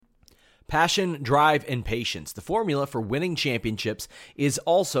Passion, drive, and patience. The formula for winning championships is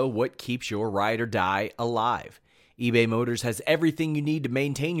also what keeps your ride or die alive. eBay Motors has everything you need to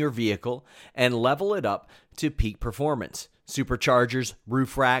maintain your vehicle and level it up to peak performance. Superchargers,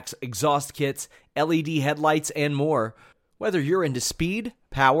 roof racks, exhaust kits, LED headlights, and more. Whether you're into speed,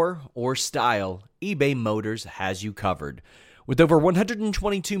 power, or style, eBay Motors has you covered. With over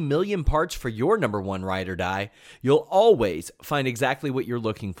 122 million parts for your number one ride or die, you'll always find exactly what you're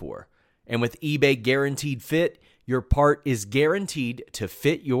looking for. And with eBay Guaranteed Fit, your part is guaranteed to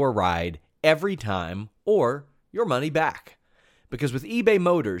fit your ride every time or your money back. Because with eBay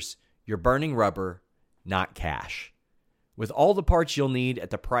Motors, you're burning rubber, not cash. With all the parts you'll need at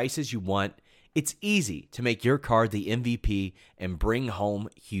the prices you want, it's easy to make your car the MVP and bring home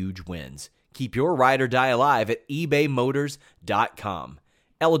huge wins. Keep your ride or die alive at ebaymotors.com.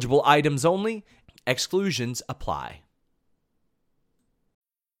 Eligible items only. Exclusions apply.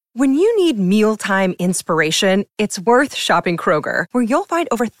 When you need mealtime inspiration, it's worth shopping Kroger, where you'll find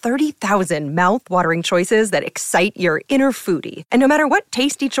over 30,000 mouth-watering choices that excite your inner foodie. And no matter what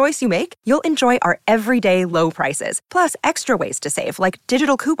tasty choice you make, you'll enjoy our everyday low prices, plus extra ways to save, like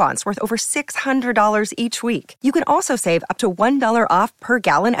digital coupons worth over $600 each week. You can also save up to $1 off per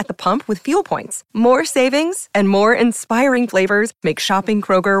gallon at the pump with fuel points. More savings and more inspiring flavors make shopping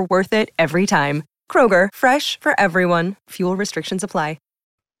Kroger worth it every time. Kroger, fresh for everyone. Fuel restrictions apply.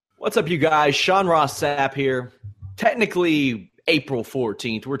 What's up, you guys? Sean Ross Sapp here. Technically, April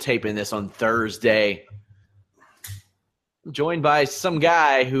 14th. We're taping this on Thursday. I'm joined by some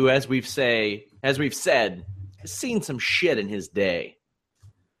guy who, as we've said, has seen some shit in his day.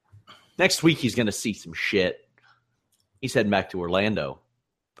 Next week, he's going to see some shit. He's heading back to Orlando.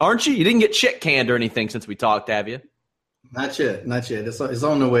 Aren't you? You didn't get shit canned or anything since we talked, have you? Not yet. It's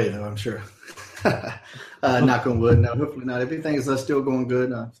on the way, though, I'm sure. Knock on wood. No, hopefully not. Everything is still going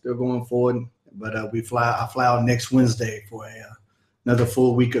good. Still going forward. But I fly out next Wednesday for another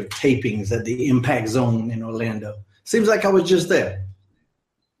full week of tapings at the Impact Zone in Orlando. Seems like I was just there.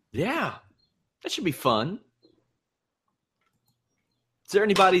 Yeah, that should be fun. Is there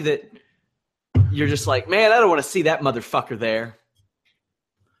anybody that you're just like, man, I don't want to see that motherfucker there?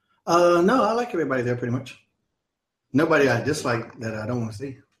 No, I like everybody there pretty much. Nobody I dislike that I don't want to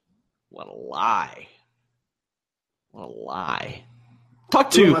see. What a lie. Who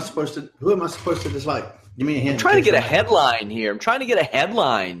am I supposed to dislike? Give me a hint. I'm trying to get a headline here. I'm trying to get a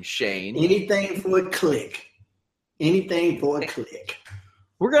headline, Shane. Anything for a click.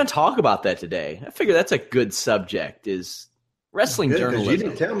 We're going to talk about that today. I figure that's a good subject, is wrestling journalism. You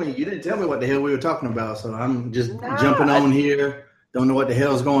didn't tell me what the hell we were talking about, so I'm just jumping on here. Don't know what the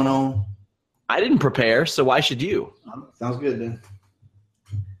hell's going on. I didn't prepare, so why should you? Sounds good then.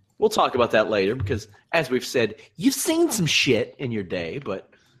 We'll talk about that later because, as we've said, you've seen some shit in your day, but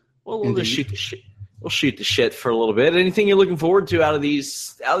we'll just shoot the shit. We'll shoot the shit for a little bit. Anything you're looking forward to out of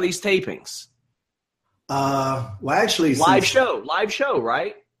these tapings? Well, actually, live show,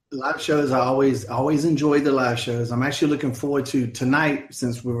 right? Live shows. I always enjoy the live shows. I'm actually looking forward to tonight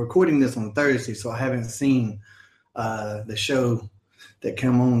since we're recording this on Thursday, so I haven't seen the show that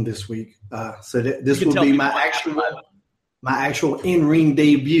came on this week. So this will be my actual in-ring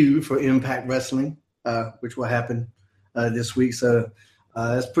debut for Impact Wrestling, which will happen this week. So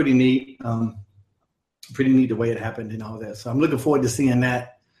that's pretty neat. Pretty neat the way it happened and all that. So I'm looking forward to seeing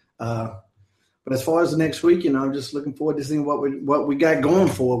that. But as far as the next week, I'm just looking forward to seeing what we got going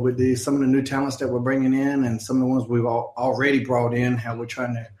for with some of the new talents that we're bringing in and some of the ones we've already brought in, how we're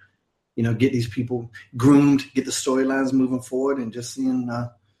trying to, get these people groomed, get the storylines moving forward, and just seeing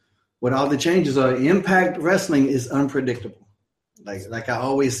what all the changes are. Impact Wrestling is unpredictable. Like I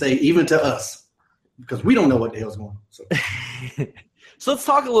always say, even to us, because we don't know what the hell's going on. So. So let's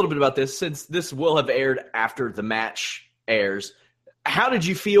talk a little bit about this, since this will have aired after the match airs. How did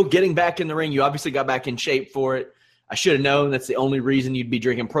you feel getting back in the ring? You obviously got back in shape for it. I should have known that's the only reason you'd be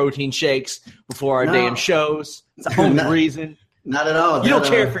drinking protein shakes before our damn shows. It's the only reason. Not at all. You don't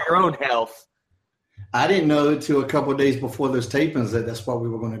care for your own health. I didn't know until a couple of days before those tapings that that's what we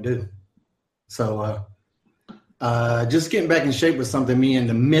were going to do. So just getting back in shape was something me and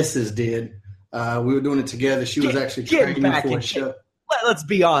the missus did. We were doing it together. She was actually training for a show. Let's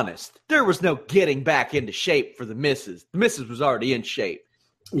be honest. There was no getting back into shape for the missus. The missus was already in shape.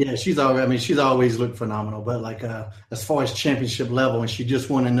 Yeah, she's always looked phenomenal. But as far as championship level, and she just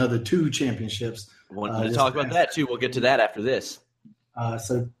won another 2 championships. I wanted to talk about that too. We'll get to that after this.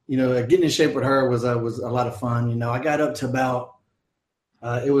 So getting in shape with her was a lot of fun. I got up to about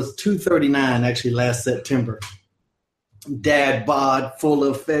it was 239 actually last September. Dad bod, full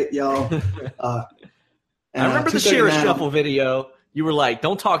effect, y'all. I remember the Shira Shuffle video. You were like,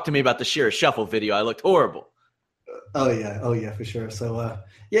 don't talk to me about the Shira Shuffle video. I looked horrible. Oh yeah, for sure. So,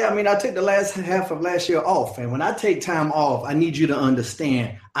 yeah, I mean, I took the last half of last year off. And when I take time off, I need you to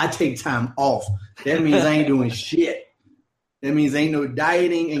understand, I take time off. That means I ain't doing shit. That means ain't no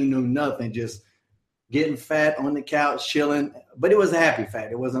dieting, ain't no nothing. Just getting fat on the couch, chilling. But it was a happy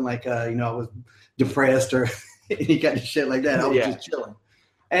fat. It wasn't like, I was depressed or any kind of shit like that. I was just chilling.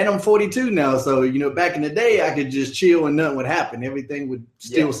 And I'm 42 now. So, back in the day, I could just chill and nothing would happen. Everything would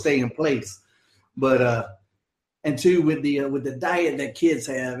still stay in place. But, and two, with the diet that kids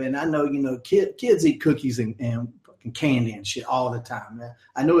have, and I know, kids eat cookies and fucking candy and shit all the time. Man.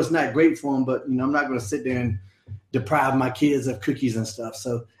 I know it's not great for them, but, I'm not going to sit there and deprive my kids of cookies and stuff.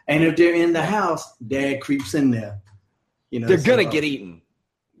 So, and if they're in the house, dad creeps in there. They're going to get eaten.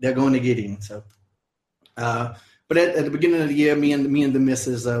 They're going to get eaten. So, but at the beginning of the year, me and the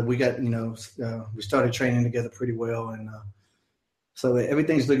missus, we got, we started training together pretty well. And so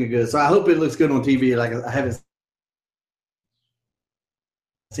everything's looking good. So I hope it looks good on TV. Like I haven't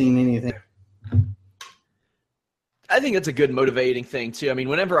seen anything. I think it's a good motivating thing too. I mean,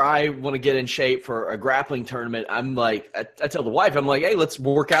 whenever I want to get in shape for a grappling tournament, I'm like, I tell the wife, I'm like, hey, let's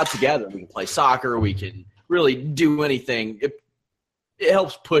work out together. We can play soccer. We can really do anything. It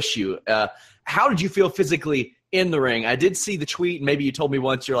helps push you. How did you feel physically in the ring? I did see the tweet, and maybe you told me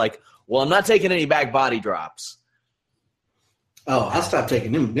once, you're like, well, I'm not taking any back body drops. Oh, I stopped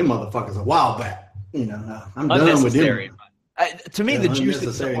taking them motherfuckers a while back. I'm done with them. To me, the juice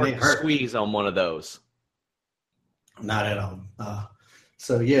is hard to squeeze on one of those. Not at all.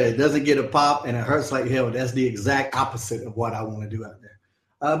 So, yeah, it doesn't get a pop, and it hurts like hell. That's the exact opposite of what I want to do out there.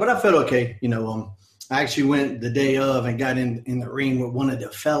 But I felt okay. I actually went the day of and got in the ring with one of the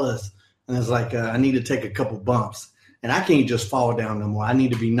fellas, and it's like I need to take a couple bumps. And I can't just fall down no more. I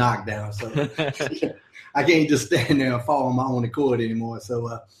need to be knocked down. So I can't just stand there and fall on my own accord anymore.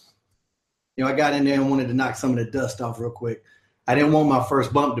 So, I got in there and wanted to knock some of the dust off real quick. I didn't want my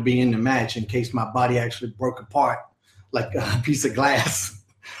first bump to be in the match in case my body actually broke apart like a piece of glass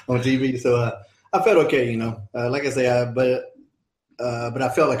on TV. So I felt okay, like I say, but I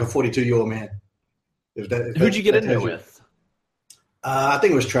felt like a 42-year-old man. Who'd you get in there with? I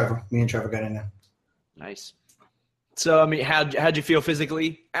think it was Trevor. Me and Trevor got in there. Nice. So, I mean, how'd you feel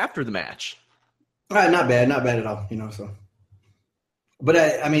physically after the match? Not bad at all, so. But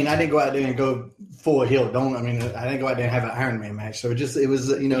I didn't go out there and go full heel. I didn't go out there and have an Iron Man match. So it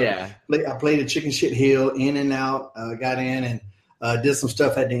was, I played a chicken shit heel in and out, got in and did some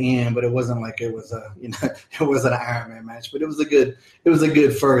stuff at the end, but it wasn't like it was it wasn't an Iron Man match, but it was a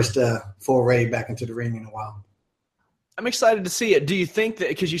good first foray back into the ring in a while. I'm excited to see it. Do you think that,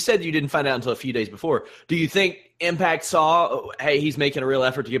 because you said you didn't find out until a few days before, do you think Impact saw, hey, he's making a real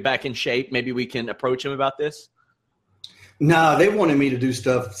effort to get back in shape, maybe we can approach him about this? No, they wanted me to do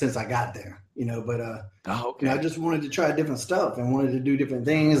stuff since I got there, but okay. I just wanted to try different stuff and wanted to do different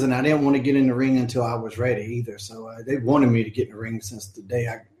things, and I didn't want to get in the ring until I was ready either. So they wanted me to get in the ring since the day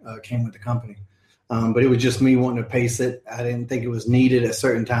I came with the company. But it was just me wanting to pace it. I didn't think it was needed at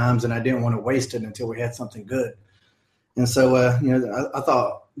certain times, and I didn't want to waste it until we had something good. And so, I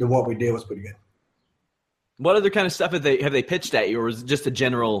thought that what we did was pretty good. What other kind of stuff have they pitched at you, or was it just a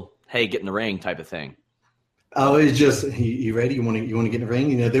general, hey, get in the ring type of thing? Oh, it's just, you ready? You want to get in the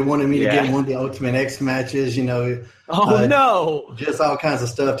ring? They wanted me to get one of the Ultimate X matches, no. Just all kinds of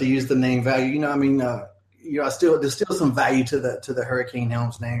stuff to use the name value. There's still some value to the Hurricane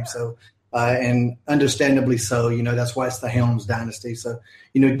Helms name. So, and understandably so, that's why it's the Helms dynasty. So,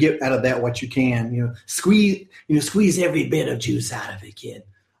 get out of that what you can, squeeze every bit of juice out of it, kid.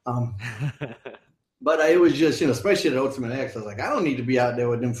 But it was just, especially at Ultimate X, I was like, I don't need to be out there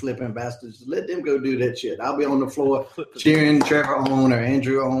with them flipping bastards. Let them go do that shit. I'll be on the floor cheering Trevor on or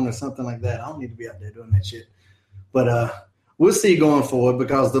Andrew on or something like that. I don't need to be out there doing that shit. But we'll see going forward,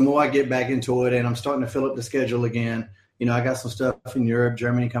 because the more I get back into it and I'm starting to fill up the schedule again, I got some stuff in Europe,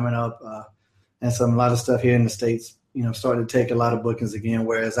 Germany coming up, and a lot of stuff here in the States, starting to take a lot of bookings again,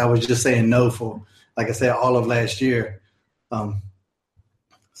 whereas I was just saying no for, like I said, all of last year.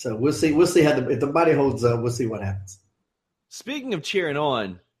 So we'll see how if the body holds up, we'll see what happens. Speaking of cheering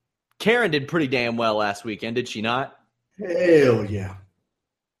on, Karen did pretty damn well last weekend, did she not? Hell yeah.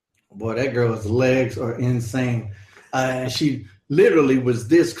 Boy, that girl's legs are insane. She literally was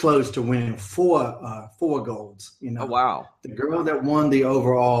this close to winning four golds. Oh, wow. The girl that won the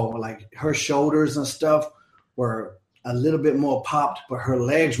overall, like her shoulders and stuff were a little bit more popped, but her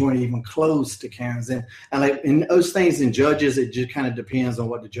legs weren't even close to Karen's. And like in those things in judges, it just kind of depends on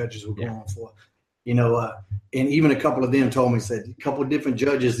what the judges were going for. And even a couple of them told me, said a couple of different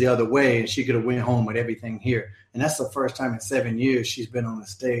judges the other way, and she could have went home with everything here. And that's the first time in 7 years she's been on the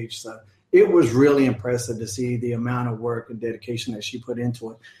stage. So it was really impressive to see the amount of work and dedication that she put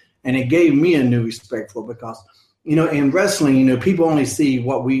into it. And it gave me a new respect for it because, in wrestling, people only see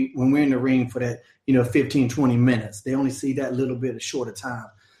when we're in the ring for that, 15, 20 minutes. They only see that little bit of shorter time.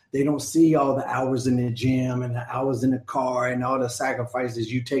 They don't see all the hours in the gym and the hours in the car and all the sacrifices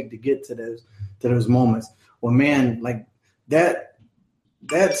you take to get to those moments. Well, man, like that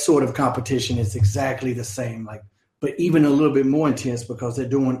sort of competition is exactly the same, but even a little bit more intense because they're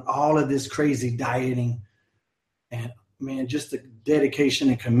doing all of this crazy dieting. And man, just the dedication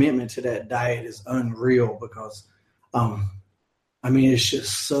and commitment to that diet is unreal because, it's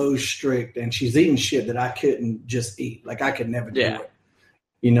just so strict. And she's eating shit that I couldn't just eat. Like I could never do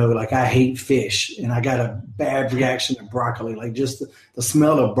it. I hate fish and I got a bad reaction to broccoli. Like just the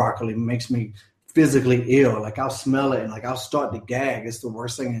smell of broccoli makes me physically ill. Like I'll smell it and I'll start to gag. It's the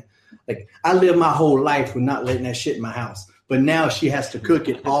worst thing. Like I lived my whole life with not letting that shit in my house, but now she has to cook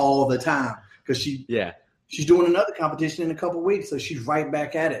it all the time because she's doing another competition in a couple of weeks, so she's right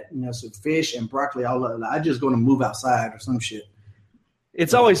back at it. So fish and broccoli, I just going to move outside or some shit.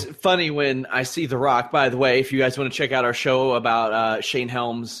 It's always funny when I see The Rock. By the way, if you guys want to check out our show about Shane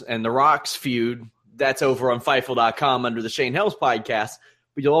Helms and The Rock's feud, that's over on Fightful.com under the Shane Helms podcast.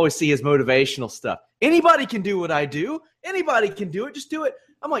 But you'll always see his motivational stuff. Anybody can do what I do. Anybody can do it. Just do it.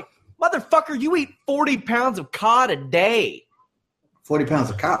 I'm like, motherfucker, you eat 40 pounds of cod a day. 40 pounds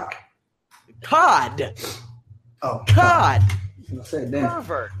of cock? Cod. Oh, cod. I said that.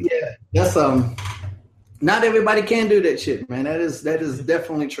 Pervert. Yeah, that's not everybody can do that shit, man. That is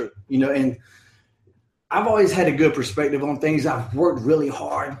definitely true. And I've always had a good perspective on things. I've worked really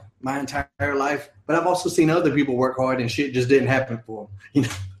hard my entire life, but I've also seen other people work hard and shit just didn't happen for them.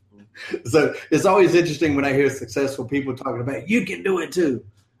 So it's always interesting when I hear successful people talking about you can do it too.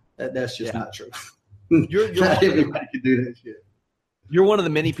 That's just not true. You're not everybody can do that shit. You're one of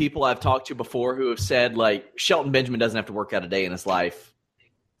the many people I've talked to before who have said Shelton Benjamin doesn't have to work out a day in his life.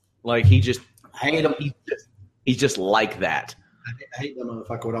 I hate him. He's just like that. I hate that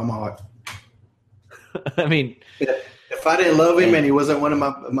motherfucker with all my heart. I mean, if I didn't love him and he wasn't one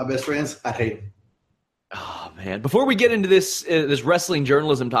of my best friends, I'd hate him. Oh man! Before we get into this wrestling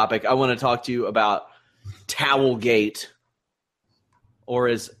journalism topic, I want to talk to you about Towelgate, or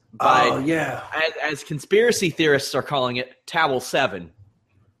as conspiracy theorists are calling it, Towel 7.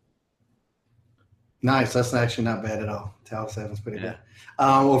 Nice. That's actually not bad at all. Towel 7 is pretty good.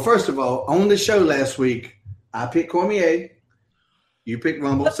 Well, first of all, on the show last week, I picked Cormier. You picked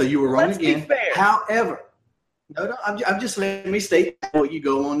Rumble, so you were wrong again. However, I'm just letting me state what you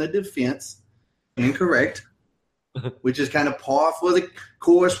go on the defense. Incorrect, which is kind of par for the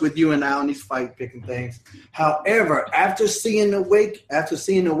course with you and I on these fight picking things. However, after seeing the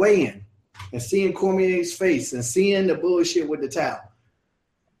weigh-in and seeing Cormier's face and seeing the bullshit with the towel,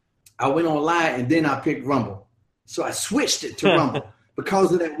 I went online and then I picked Rumble. So I switched it to Rumble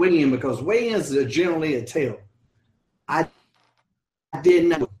because of that weigh-in, because weigh-ins are generally a tail. I didn't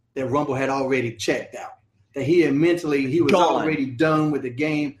know that Rumble had already checked out, that he was already done with the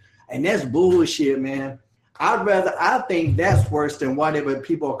game. And that's bullshit, man. I think that's worse than whatever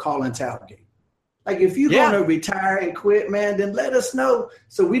people are calling Towelgate. Like, if you're going to retire and quit, man, then let us know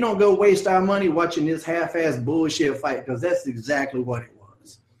so we don't go waste our money watching this half-ass bullshit fight, because that's exactly what it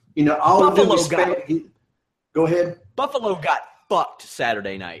was. All of the respect. Go ahead. Buffalo got fucked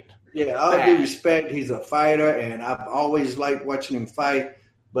Saturday night. Yeah, all due respect. He's a fighter, and I've always liked watching him fight.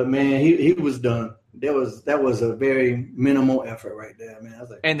 But, man, he was done. That was a very minimal effort right there, man. I was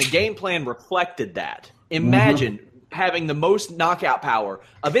like, and the game plan reflected that. Imagine having the most knockout power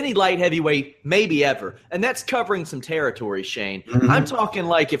of any light heavyweight maybe ever, and that's covering some territory, Shane. I'm talking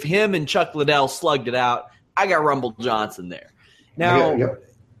like if him and Chuck Liddell slugged it out, I got Rumble Johnson there. Now,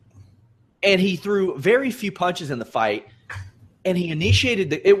 and he threw very few punches in the fight, and he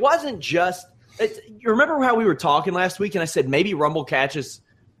initiated it wasn't just – you remember how we were talking last week, and I said maybe Rumble catches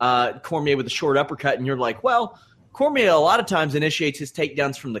 – Cormier with a short uppercut, and you're like, well, Cormier a lot of times initiates his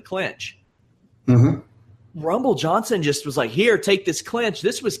takedowns from the clinch. Rumble Johnson just was like, here, take this clinch.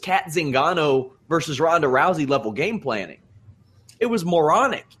 This was Kat Zingano versus Ronda Rousey level game planning. It was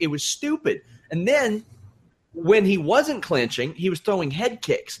moronic. It was stupid. And then when he wasn't clinching, he was throwing head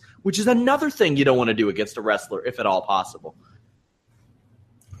kicks, which is another thing you don't want to do against a wrestler, if at all possible.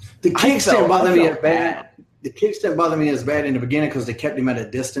 The kicks didn't bother me as bad. The kicks didn't bother me as bad in the beginning because they kept him at a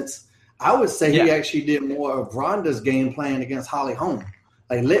distance. I would say he actually did more of Ronda's game plan against Holly Holm.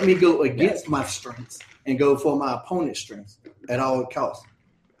 Like, let me go against my strengths and go for my opponent's strengths at all costs.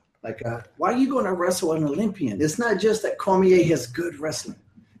 Like, why are you going to wrestle an Olympian? It's not just that Cormier has good wrestling.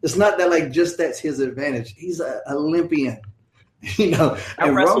 It's not that like just that's his advantage. He's an Olympian, you know.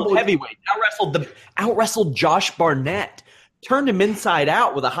 Out wrestled heavyweight. Out wrestled Josh Barnett. Turned him inside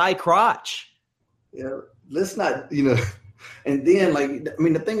out with a high crotch. Yeah, let's not, you know. And then, like, I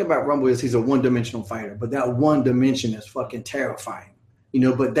mean, the thing about Rumble is he's a one-dimensional fighter, but that one dimension is fucking terrifying, you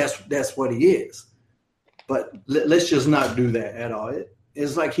know. But that's what he is. But let's just not do that at all.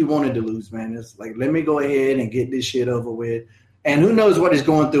 It's like he wanted to lose, man. It's like, let me go ahead and get this shit over with. And who knows what he's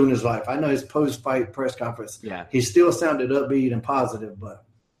going through in his life. I know his post-fight press conference, he still sounded upbeat and positive, but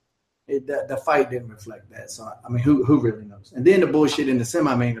the fight didn't reflect that. So, I mean, who really knows? And then the bullshit in the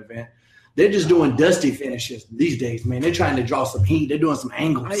semi-main event, they're just doing dusty finishes these days, man. They're trying to draw some heat. They're doing some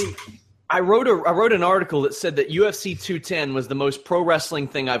angles. I wrote an article that said that UFC 210 was the most pro wrestling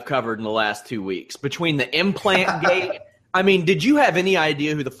thing I've covered in the last 2 weeks. Between the implant gate, I mean, did you have any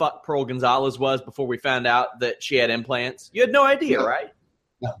idea who the fuck Pearl Gonzalez was before we found out that she had implants? You had no idea, right?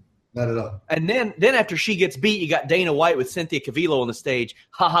 No, not at all. And then after she gets beat, you got Dana White with Cynthia Cavillo on the stage.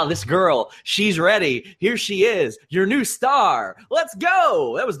 Haha, this girl, she's ready. Here she is, your new star. Let's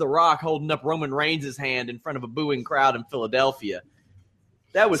go. That was The Rock holding up Roman Reigns' hand in front of a booing crowd in Philadelphia.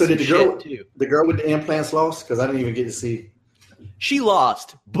 That was some shit, too. The girl with the implants lost? Because I didn't even get to see. She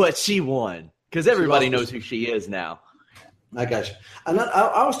lost, but she won. Because everybody knows who she is now. I got you.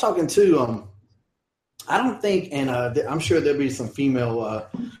 I was talking to, I don't think, and I'm sure there'll be some female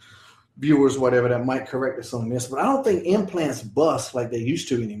viewers, whatever, that might correct us on this, but I don't think implants bust like they used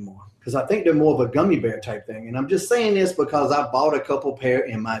to anymore. Because I think they're more of a gummy bear type thing. And I'm just saying this because I bought a couple pair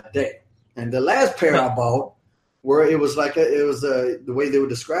in my day. And the last pair I bought, where it was like the way they were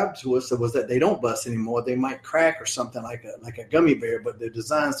described to us, it was that they don't bust anymore. They might crack or something like a gummy bear, but they're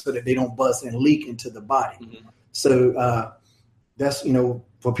designed so that they don't bust and leak into the body. Mm-hmm. So that's, you know,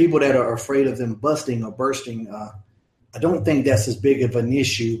 for people that are afraid of them busting or bursting, I don't think that's as big of an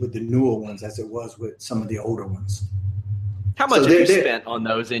issue with the newer ones as it was with some of the older ones. How much have you spent on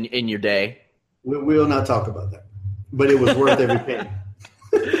those in your day? We'll not talk about that, but it was worth every penny.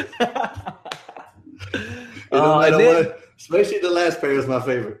 Especially the last pair is my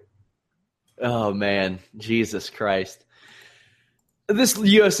favorite. Oh, man. Jesus Christ. This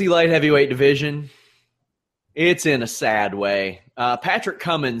UFC light heavyweight division, it's in a sad way. Patrick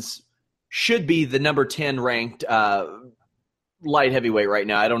Cummins should be the number 10 ranked light heavyweight right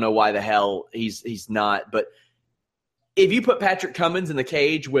now. I don't know why the hell he's not. But if you put Patrick Cummins in the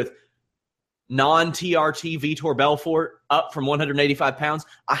cage with non-TRT Vitor Belfort up from 185 pounds,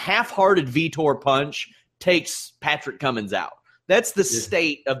 a half-hearted Vitor punch takes Patrick Cummins out. That's the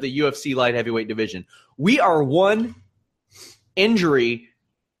state of the UFC light heavyweight division. We are one injury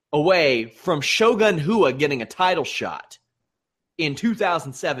away from Shogun Rua getting a title shot in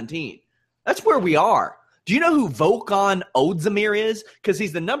 2017. That's where we are. Do you know who Volkan Ozdemir is? Because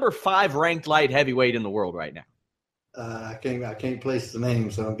he's the number 5 ranked light heavyweight in the world right now. I can't place the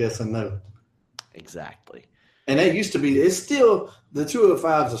name, so I'm guessing no. Exactly. And that used to be, it's still, the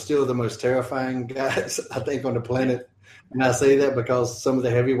 205s are still the most terrifying guys, I think, on the planet. And I say that because some of the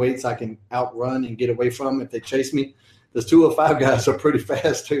heavyweights I can outrun and get away from if they chase me. The 205 guys are pretty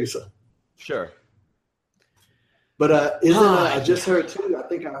fast too. So sure. But I just heard too, I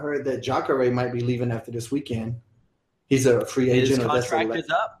think I heard that Jacare might be leaving after this weekend. He's a free agent. His contract is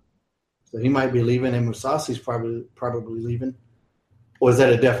up. So he might be leaving, and Musasi's probably leaving. Or is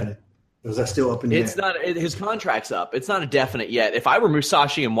that a definite? Or is that still up in the air? It's not. His contract's up. It's not a definite yet. If I were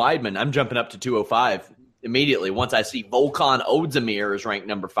Musashi and Weidman, I'm jumping up to 205 immediately once I see Volkan Ozdemir is ranked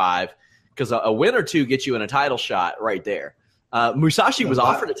number 5, because a win or two gets you in a title shot right there. Musashi was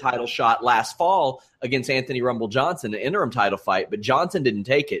offered a title shot last fall against Anthony Rumble Johnson, an interim title fight, but Johnson didn't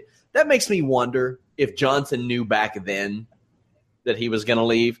take it. That makes me wonder if Johnson knew back then that he was going to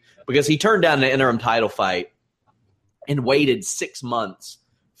leave, because he turned down an interim title fight and waited 6 months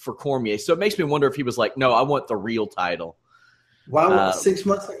for Cormier. So it makes me wonder if he was like, no, I want the real title. Why was 6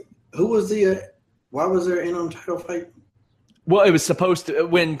 months? Why was there an interim title fight? Well, it was supposed to.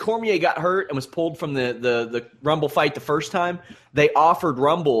 When Cormier got hurt and was pulled from the Rumble fight the first time, they offered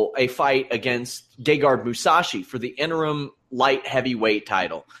Rumble a fight against Gegard Musashi for the interim light heavyweight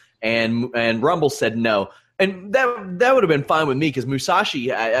title, and Rumble said no. And that would have been fine with me, because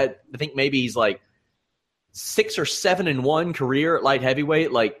Musashi, I think maybe he's like 6 or 7-1 career at light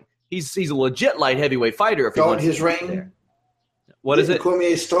heavyweight. Like he's a legit light heavyweight fighter. If he wants his reign. What is it?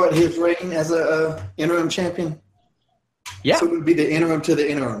 Cormier start his reign as a interim champion. Yeah. So it would be the interim to the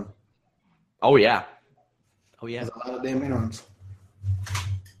interim. Oh, yeah. Oh, yeah. There's a lot of damn interims.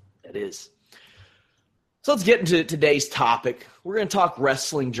 It is. So let's get into today's topic. We're going to talk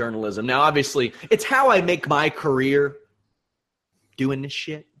wrestling journalism. Now, obviously, it's how I make my career doing this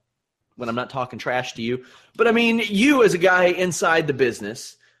shit when I'm not talking trash to you. But, I mean, you as a guy inside the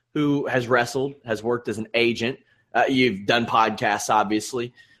business who has wrestled, has worked as an agent, you've done podcasts,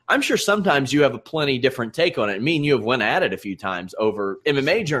 obviously. I'm sure sometimes you have a plenty different take on it. Me and you have went at it a few times over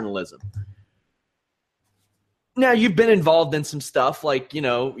MMA journalism. Now, you've been involved in some stuff like,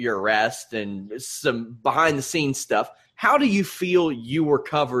 your arrest and some behind-the-scenes stuff. How do you feel you were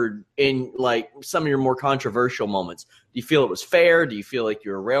covered in, like, some of your more controversial moments? Do you feel it was fair? Do you feel like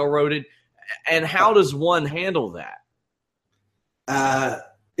you were railroaded? And how does one handle that?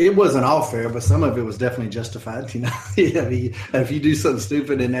 It wasn't all fair, but some of it was definitely justified. If you do something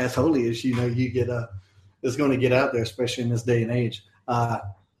stupid and asshole-ish, you get it's going to get out there, especially in this day and age.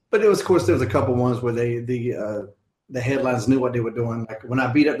 But of course, there was a couple ones where the headlines knew what they were doing. Like when I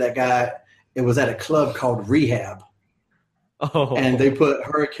beat up that guy, it was at a club called Rehab. Oh. And they put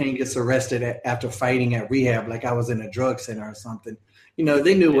Hurricane gets arrested after fighting at Rehab, like I was in a drug center or something.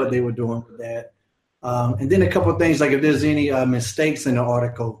 They knew what they were doing with that. And then a couple of things, like if there's any mistakes in the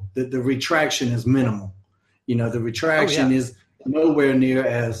article, the retraction is minimal. The retraction is nowhere near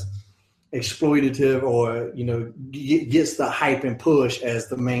as exploitative or, gets the hype and push as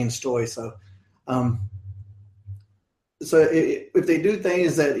the main story. So, if they do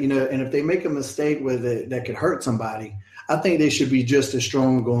things that, and if they make a mistake with it that could hurt somebody, I think they should be just as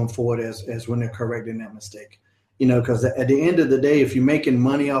strong going forward as when they're correcting that mistake. Because at the end of the day, if you're making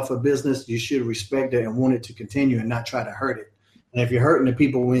money off a business, you should respect it and want it to continue and not try to hurt it. And if you're hurting the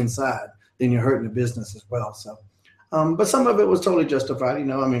people inside, then you're hurting the business as well. So, but some of it was totally justified.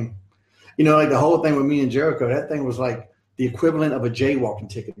 Like the whole thing with me and Jericho, that thing was like the equivalent of a jaywalking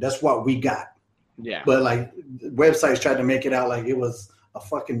ticket. That's what we got. Yeah. But like websites tried to make it out like it was a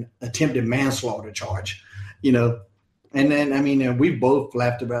fucking attempted manslaughter charge, And then, we both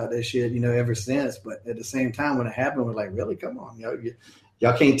laughed about that shit, ever since. But at the same time, when it happened, we're like, really? Come on.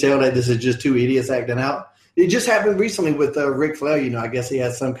 Y'all can't tell that this is just two idiots acting out. It just happened recently with Ric Flair. I guess he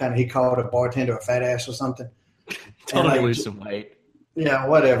had he called a bartender a fat ass or something. Totally lose some weight. Yeah,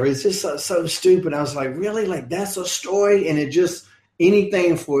 whatever. It's just so stupid. I was like, really? Like, that's a story? And it just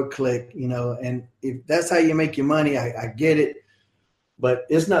anything for a click, and if that's how you make your money, I get it. But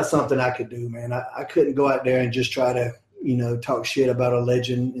it's not something I could do, man. I couldn't go out there and just try to, talk shit about a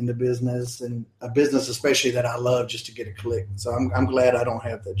legend in the business and a business especially that I love just to get a click. So I'm glad I don't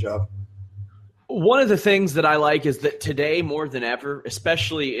have that job. One of the things that I like is that today more than ever,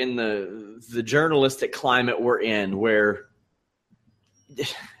 especially in the journalistic climate we're in, where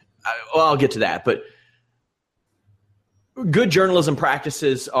I'll get to that, but good journalism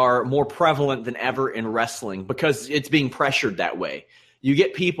practices are more prevalent than ever in wrestling because it's being pressured that way. You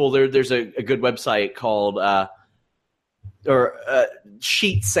get people there's a good website called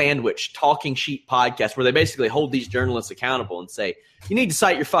Sheet Sandwich, Talking Sheet Podcast, where they basically hold these journalists accountable and say, you need to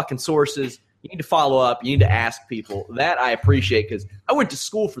cite your fucking sources, you need to follow up, you need to ask people. That I appreciate because I went to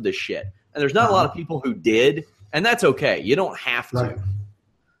school for this shit, and there's not a lot of people who did, and that's okay. You don't have to. Right.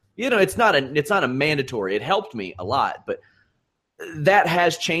 It's not a mandatory. It helped me a lot, but that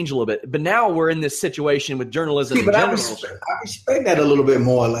has changed a little bit. But now we're in this situation with journalism in general. I respect that a little bit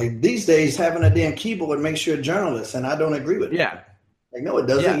more. Like these days, having a damn keyboard makes you a journalist, and I don't agree with it. Yeah. Like, no, it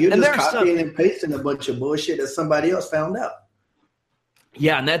doesn't. Yeah. You're just copying and pasting a bunch of bullshit that somebody else found out.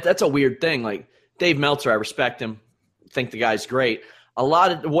 Yeah, and that's a weird thing. Like Dave Meltzer, I respect him. Think the guy's great. A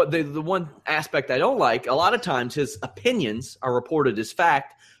lot of what the one aspect I don't like, a lot of times his opinions are reported as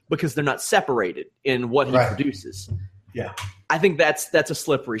fact because they're not separated in what he produces. Yeah. I think that's a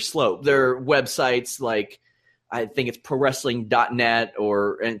slippery slope. There are websites like I think it's prowrestling.net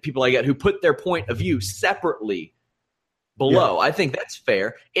and people like that who put their point of view separately below. Yeah. I think that's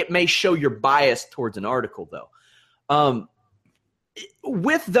fair. It may show your bias towards an article, though.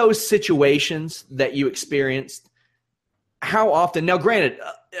 With those situations that you experienced, how often – now, granted,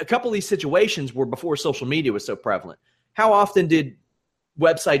 a couple of these situations were before social media was so prevalent. How often did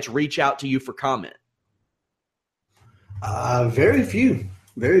websites reach out to you for comment? Very few.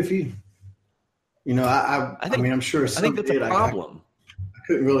 Very few. I'm sure some I think that's a problem. I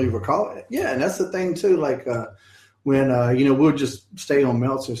couldn't really recall it. Yeah, and that's the thing, too. Like when, we'll just stay on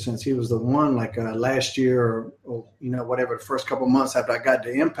Meltzer since he was the one, like last year or whatever, the first couple of months after I got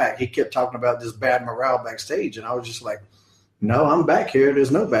to Impact, he kept talking about this bad morale backstage. And I was just like, no, I'm back here.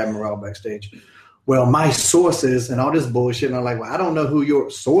 There's no bad morale backstage. Well, my sources and all this bullshit. And I'm like, well, I don't know who your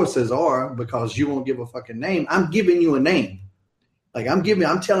sources are because you won't give a fucking name. I'm giving you a name. Like I'm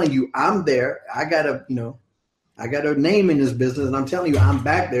telling you I'm there. I got a name in this business and I'm telling you I'm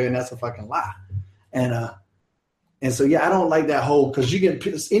back there and that's a fucking lie. And so, yeah, I don't like that whole,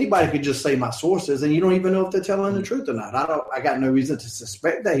 because anybody could just say my sources and you don't even know if they're telling the truth or not. I got no reason to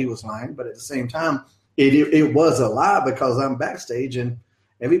suspect that he was lying, but at the same time, it was a lie because I'm backstage and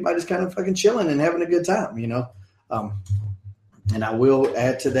everybody's kind of fucking chilling and having a good time, you know? And I will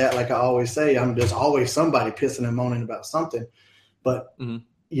add to that, like I always say, there's always somebody pissing and moaning about something, but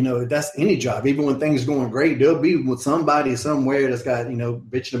you know, that's any job. Even when things are going great, there'll be with somebody somewhere that's got, you know,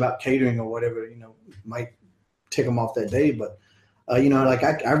 bitching about catering or whatever, you know, might take them off that day. But, you know, like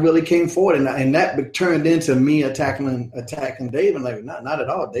I really came forward and that turned into me attacking Dave, and like, not at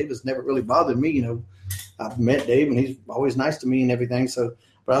all. Dave has never really bothered me. You know, I've met Dave and he's always nice to me and everything. So,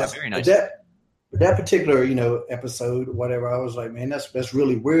 but very nice. That particular, you know, episode, whatever, I was like, man, that's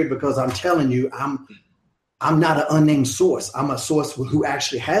really weird because I'm telling you, I'm not an unnamed source. I'm a source who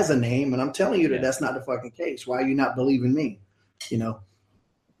actually has a name, and I'm telling you that that's not the fucking case. Why are you not believing me? You know,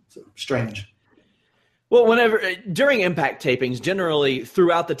 so strange. Well, during Impact tapings, generally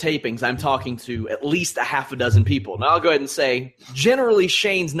throughout the tapings, I'm talking to at least a half a dozen people. Now, I'll go ahead and say, generally,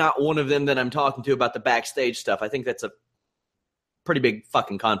 Shane's not one of them that I'm talking to about the backstage stuff. I think that's a pretty big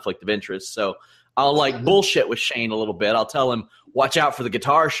fucking conflict of interest. So I'll like bullshit with Shane a little bit. I'll tell him, watch out for the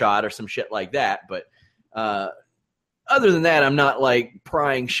guitar shot or some shit like that. But other than that, I'm not like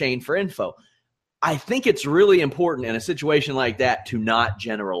prying Shane for info. I think it's really important in a situation like that to not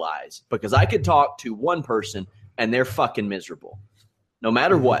generalize, because I could talk to one person and they're fucking miserable, no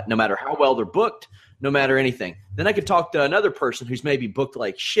matter what, no matter how well they're booked, no matter anything. Then I could talk to another person who's maybe booked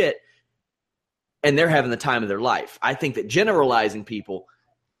like shit and they're having the time of their life. I think that generalizing people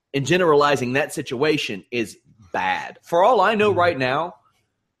and generalizing that situation is bad. For all I know right now,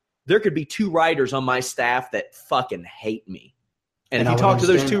 there could be 2 writers on my staff that fucking hate me. And if you talk to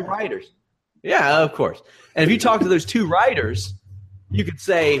those 2 writers, yeah, of course. And if you talk to those 2 writers, you could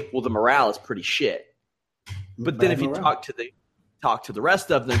say, well, the morale is pretty shit. But then if you talk to the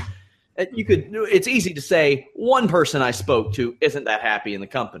rest of them, it's easy to say one person I spoke to isn't that happy in the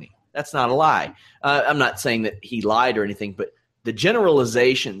company. That's not a lie. I'm not saying that he lied or anything, but the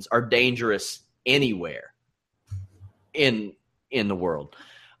generalizations are dangerous anywhere in the world.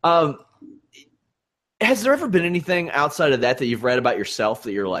 Has there ever been anything outside of that you've read about yourself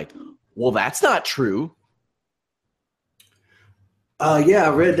that you're like, well, that's not true? Yeah, I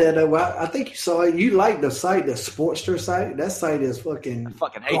read that. I think you saw it. You like the site, the Sportster site. That site is fucking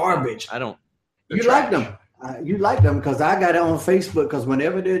hate garbage. Them. I don't. You like them. You like them because I got it on Facebook, because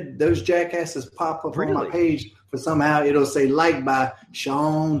whenever those jackasses pop up on my page, for somehow it'll say liked by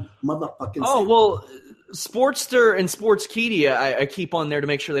Sean motherfucking. Oh, well, Sportster and Sportskeeda, I keep on there to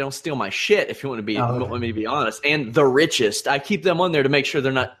make sure they don't steal my shit, if you want me to be honest. And The Richest, I keep them on there to make sure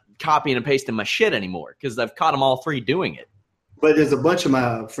they're not copying and pasting my shit anymore, because I've caught them all 3 doing it. But there's a bunch of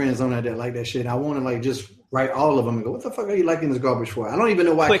my friends on there that like that shit. I want to like just write all of them and go, what the fuck are you liking this garbage for? I don't even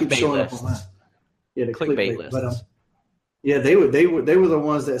know why I keep showing up on mine. Yeah, the clickbait lists. But yeah, they were the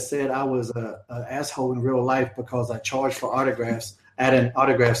ones that said I was an asshole in real life because I charged for autographs at an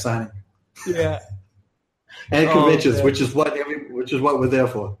autograph signing. Yeah. And conventions, which is what we're there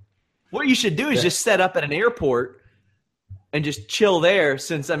for. What you should do is just set up at an airport and just chill there,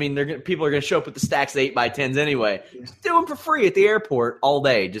 since, I mean, people are going to show up with the stacks of 8x10s anyway. Just do them for free at the airport all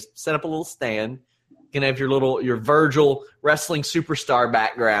day. Just set up a little stand. You can have your Virgil wrestling superstar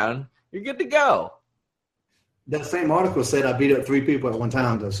background. You're good to go. That same article said I beat up 3 people at one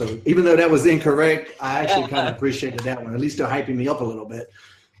time, though. So even though that was incorrect, I actually kind of appreciated that one. At least they're hyping me up a little bit.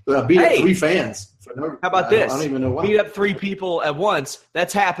 But I beat up 3 fans. How about this? I don't even know why. Beat up 3 people at once.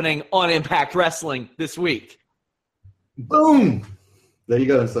 That's happening on Impact Wrestling this week. Boom. There you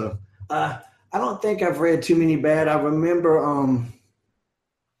go. So I don't think I've read too many bad. I remember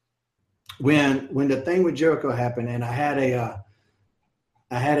when the thing with Jericho happened, and I had a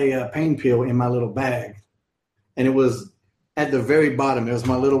pain pill in my little bag, and it was at the very bottom. It was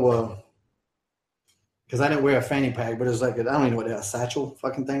my little because I didn't wear a fanny pack, but it was like I don't even know what that, a satchel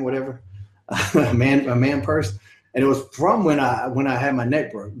fucking thing, whatever, a man purse. And it was from when I had my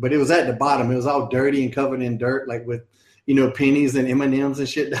neck broke, but it was at the bottom. It was all dirty and covered in dirt, like with, pennies and M&Ms and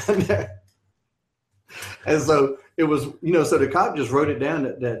shit down there. And so it was, so the cop just wrote it down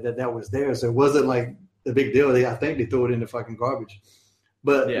that was there. So it wasn't like a big deal. I think they threw it in the fucking garbage.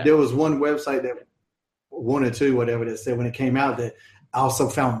 But There was one website that 1 or 2, whatever, that said when it came out that I also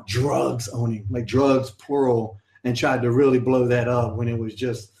found drugs on him, like drugs, plural, and tried to really blow that up when it was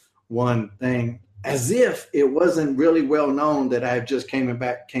just one thing, as if it wasn't really well known that I had just came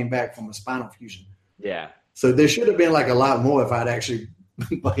back from a spinal fusion. Yeah. So there should have been like a lot more if I'd actually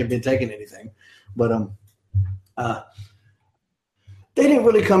fucking been taking anything. But They didn't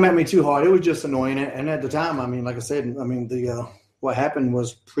really come at me too hard. It was just annoying. And at the time, I mean, like I said, I mean, what happened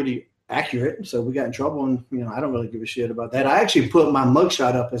was pretty accurate. So we got in trouble, and I don't really give a shit about that. I actually put my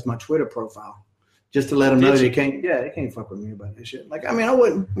mugshot up as my Twitter profile just to let them know they can't fuck with me about that shit. Like, I mean, I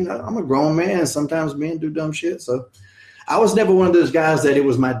wouldn't. I'm a grown man. Sometimes men do dumb shit. So I was never one of those guys that it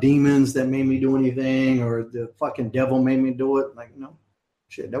was my demons that made me do anything or the fucking devil made me do it. Like, no,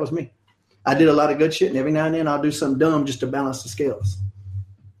 shit, that was me. I did a lot of good shit, and every now and then I'll do something dumb just to balance the scales.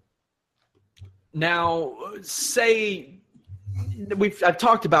 Now, say I've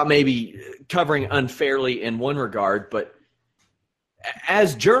talked about maybe covering unfairly in one regard, but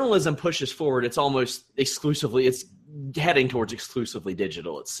as journalism pushes forward, it's heading towards exclusively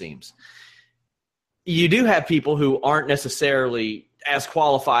digital, it seems. You do have people who aren't necessarily as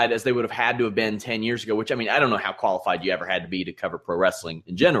qualified as they would have had to have been 10 years ago, which, I mean, I don't know how qualified you ever had to be to cover pro wrestling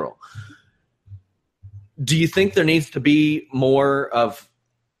in general. Do you think there needs to be more of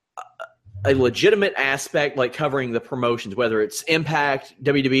a legitimate aspect, like covering the promotions, whether it's Impact,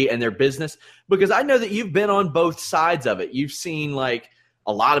 WWE, and their business? Because I know that you've been on both sides of it. You've seen like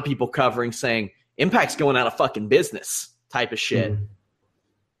a lot of people covering saying Impact's going out of fucking business type of shit. Mm-hmm.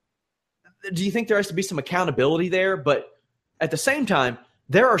 Do you think there has to be some accountability there? But at the same time,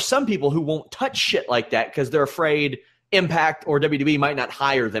 there are some people who won't touch shit like that because they're afraid Impact or WWE might not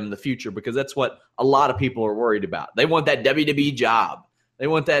hire them in the future, because that's what a lot of people are worried about. They want that WWE job. They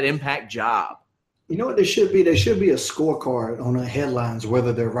want that Impact job. You know what there should be? There should be a scorecard on the headlines,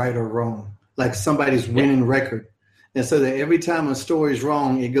 whether they're right or wrong, like somebody's winning record. And so that every time a story is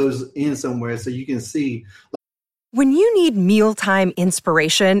wrong, it goes in somewhere so you can see. When you need mealtime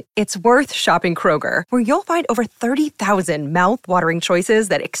inspiration, it's worth shopping Kroger, where you'll find over 30,000 mouth-watering choices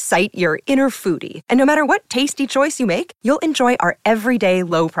that excite your inner foodie. And no matter what tasty choice you make, you'll enjoy our everyday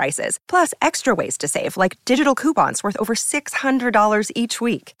low prices, plus extra ways to save, like digital coupons worth over $600 each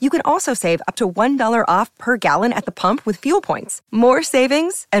week. You can also save up to $1 off per gallon at the pump with fuel points. More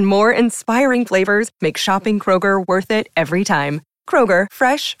savings and more inspiring flavors make shopping Kroger worth it every time. Kroger,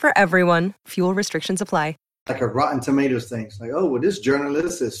 fresh for everyone. Fuel restrictions apply. Like a Rotten Tomatoes thing. It's like, oh, well, this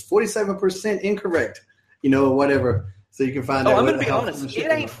journalist is 47% incorrect, or whatever. So you can find out. I'm going to be honest.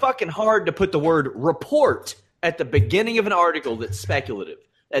 It ain't fucking hard to put the word report at the beginning of an article that's speculative.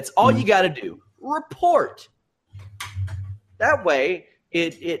 That's all you got to do. Report. That way,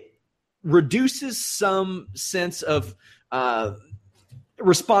 it reduces some sense of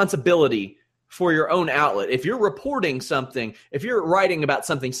responsibility for your own outlet. If you're reporting something, if you're writing about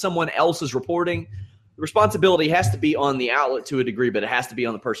something someone else is reporting, responsibility has to be on the outlet to a degree, but it has to be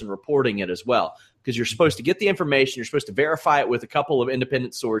on the person reporting it as well, because you're supposed to get the information, you're supposed to verify it with a couple of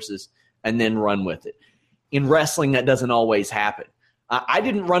independent sources, and then run with it. In wrestling, that doesn't always happen. I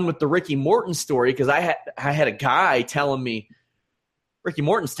didn't run with the Ricky Morton story because I had a guy telling me, Ricky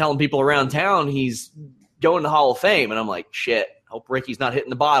Morton's telling people around town he's going to Hall of Fame, and I'm like, shit, hope Ricky's not hitting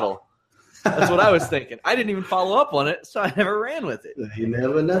the bottle. That's what I was thinking. I didn't even follow up on it, so I never ran with it. You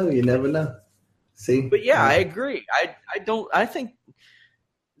never know. See? But yeah, I agree. I think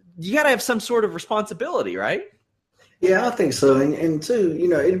you got to have some sort of responsibility, right? Yeah, I think so. And too,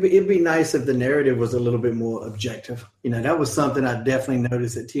 it'd be nice if the narrative was a little bit more objective. That was something I definitely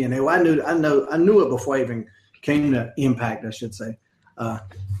noticed at TNA. Well, I knew it before I even came to Impact, I should say.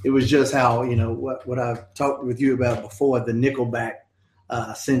 It was just how, what I've talked with you about before, the Nickelback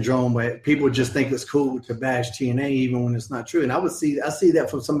syndrome, where people just think it's cool to bash TNA even when it's not true. And I see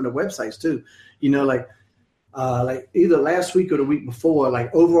that from some of the websites too. Like either last week or the week before,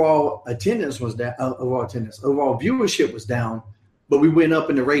 like overall attendance was down, overall viewership was down, but we went up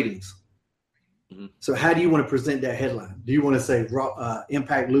in the ratings. Mm-hmm. So how do you want to present that headline? Do you want to say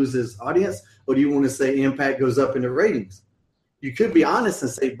Impact loses audience, or do you want to say Impact goes up in the ratings? You could be honest and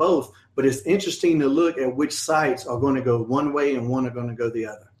say both, but it's interesting to look at which sites are going to go one way and one are going to go the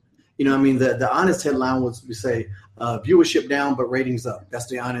other. The honest headline was, we say viewership down, but ratings up. That's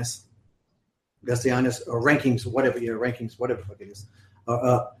the honest, or rankings, whatever the fuck it is.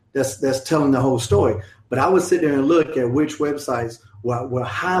 That's telling the whole story. But I would sit there and look at which websites were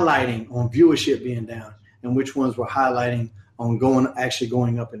highlighting on viewership being down and which ones were highlighting on going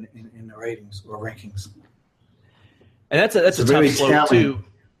up in the ratings or rankings. And that's a tough slope too.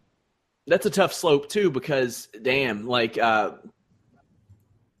 That's a tough slope too, because damn, like the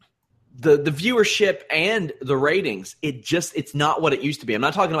viewership and the ratings, it's not what it used to be. I'm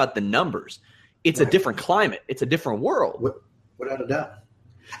not talking about the numbers. It's right. A different climate. It's a different world. Without a doubt.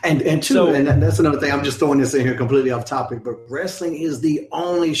 And that's another thing. I'm just throwing this in here completely off topic, but wrestling is the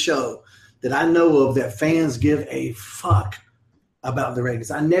only show that I know of that fans give a fuck about the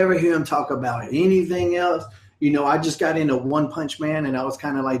ratings. I never hear them talk about anything else. I just got into One Punch Man, and I was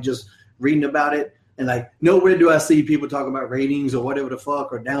kind of like just reading about it, and like nowhere do I see people talking about ratings or whatever the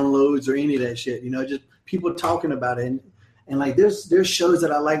fuck or downloads or any of that shit. Just people talking about it, and like there's shows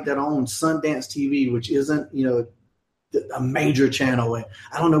that I like that are on Sundance TV, which isn't a major channel, and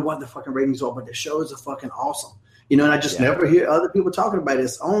I don't know what the fucking ratings are, but the shows are fucking awesome. And I just never hear other people talking about it.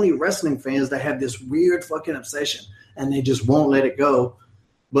 It's only wrestling fans that have this weird fucking obsession, and they just won't let it go.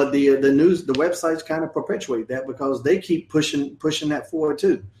 But the news, the websites kind of perpetuate that because they keep pushing that forward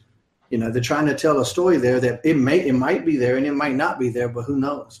too. They're trying to tell a story there that it might be there and it might not be there, but who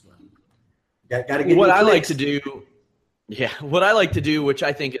knows? Got to get what I like to do. Yeah, what I like to do, which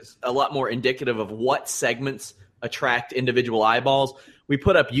I think is a lot more indicative of what segments attract individual eyeballs. We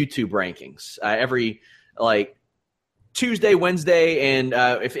put up YouTube rankings every Tuesday, Wednesday, and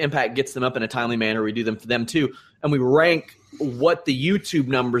if Impact gets them up in a timely manner, we do them for them too. And we rank what the YouTube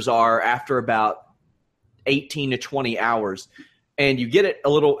numbers are after about 18 to 20 hours. And you get it a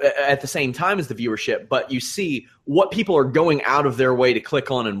little at the same time as the viewership, but you see what people are going out of their way to click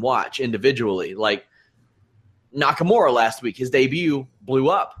on and watch individually. Like Nakamura last week, his debut blew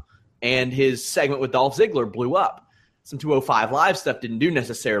up, and his segment with Dolph Ziggler blew up. Some 205 Live stuff didn't do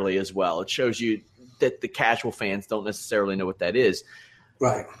necessarily as well. It shows you that the casual fans don't necessarily know what that is.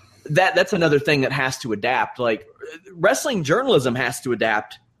 Right. That's another thing that has to adapt. Like wrestling journalism has to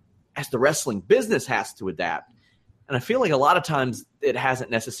adapt as the wrestling business has to adapt. And I feel like a lot of times it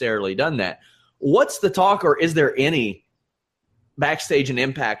hasn't necessarily done that. What's the talk, or is there any backstage and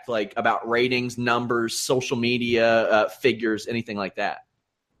Impact about ratings, numbers, social media, figures, anything like that?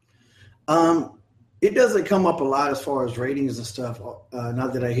 It doesn't come up a lot as far as ratings and stuff.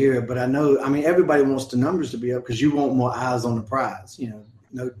 Not that I hear it, but I know. I mean, everybody wants the numbers to be up because you want more eyes on the prize.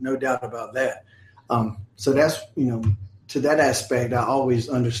 No doubt about that. So that's to that aspect, I always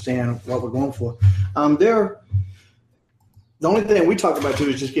understand what we're going for. The only thing we talk about too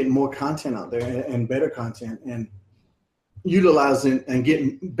is just getting more content out there and better content and utilizing and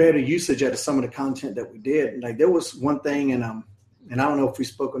getting better usage out of some of the content that we did. Like there was one thing, and I don't know if we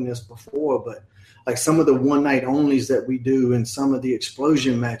spoke on this before, but like some of the one night onlys that we do and some of the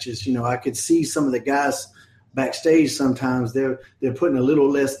explosion matches, I could see some of the guys backstage sometimes they're putting a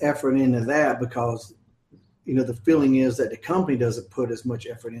little less effort into that because the feeling is that the company doesn't put as much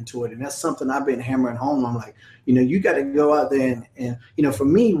effort into it. And that's something I've been hammering home. I'm like, you got to go out there and for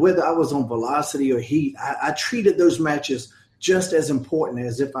me, whether I was on Velocity or Heat, I treated those matches just as important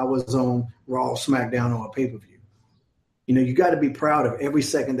as if I was on Raw, SmackDown, or a pay-per-view. You got to be proud of every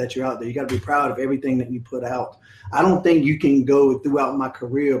second that you're out there. You got to be proud of everything that you put out. I don't think you can go throughout my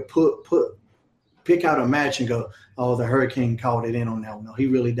career, pick out a match and go, oh, the Hurricane called it in on that one. No, he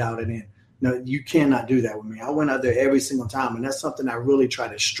really dialed it in. No, you cannot do that with me. I went out there every single time, and that's something I really try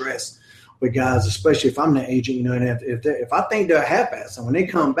to stress with guys, especially if I'm the agent, and if I think they're half-assed, and when they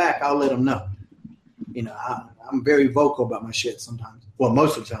come back, I'll let them know. I'm very vocal about my shit sometimes. Well,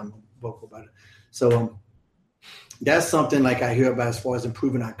 most of the time I'm vocal about it. So that's something like I hear about as far as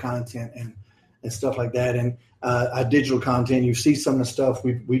improving our content and stuff like that. And our digital content, you see some of the stuff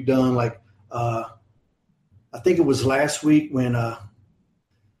we've done, like I think it was last week when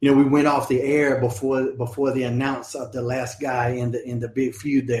we went off the air before the announce of the last guy in the big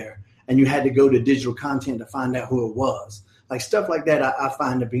feud there, and you had to go to digital content to find out who it was. Like stuff like that, I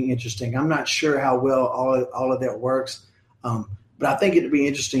find to be interesting. I'm not sure how well all of that works, but I think it'd be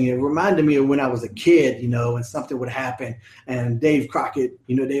interesting. It reminded me of when I was a kid, and something would happen, and David Crockett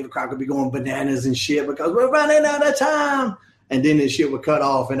would be going bananas and shit because we're running out of time, and then the shit would cut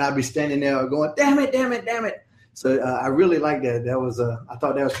off, and I'd be standing there going, damn it. So I really like that. That was I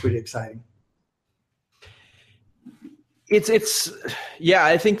thought that was pretty exciting.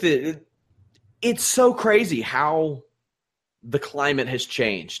 I think that it's so crazy how the climate has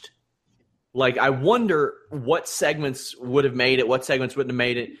changed. Like, I wonder what segments would have made it, what segments wouldn't have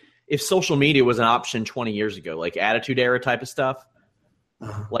made it if social media was an option 20 years ago, like Attitude Era type of stuff.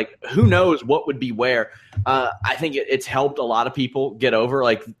 Uh-huh. Like, who knows what would be where. I think it's helped a lot of people get over.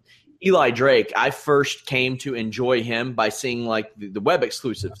 Like, Eli Drake, I first came to enjoy him by seeing, like, the web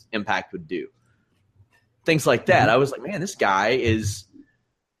exclusives Impact would do. Things like that. I was like, man, this guy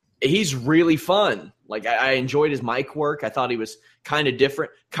he's really fun. Like, I enjoyed his mic work. I thought he was kind of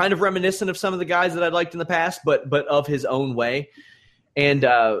different, kind of reminiscent of some of the guys that I'd liked in the past, but of his own way. And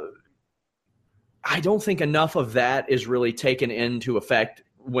I don't think enough of that is really taken into effect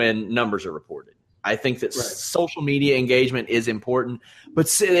when numbers are reported. I think that social media engagement is important,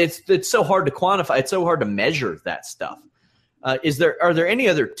 but it's so hard to quantify. It's so hard to measure that stuff. Are there any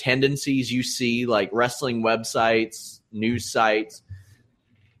other tendencies you see, like wrestling websites, news sites,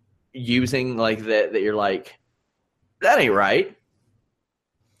 using like that you're like, That ain't right.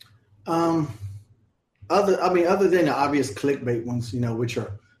 Other than the obvious clickbait ones, which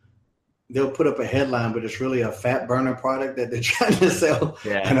are they'll put up a headline, but it's really a fat burner product that they're trying to sell.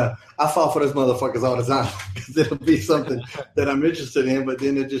 Yeah. And I fall for those motherfuckers all the time because it'll be something that I'm interested in, but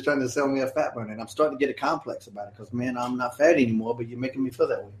then they're just trying to sell me a fat burner. And I'm starting to get a complex about it because, man, I'm not fat anymore, but you're making me feel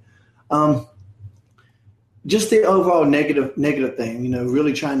that way. Just the overall negative thing,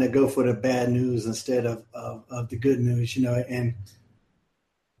 really trying to go for the bad news instead of the good news, and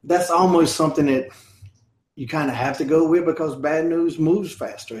that's almost something that you kind of have to go with because bad news moves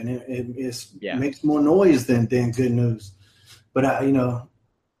faster and it makes more noise than good news. But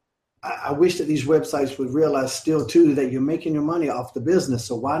I wish that these websites would realize still too that you're making your money off the business.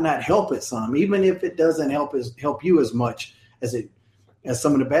 So why not help it some, even if it doesn't help you as much as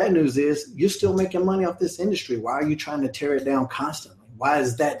some of the bad news is. You're still making money off this industry. Why are you trying to tear it down constantly? Why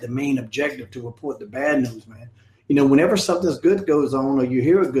is that the main objective, to report the bad news, man? Whenever something's good goes on or you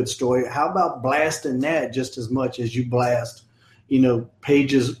hear a good story, how about blasting that just as much as you blast,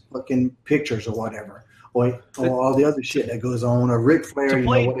 Page's fucking pictures or whatever, or all the other shit that goes on, or Ric Flair,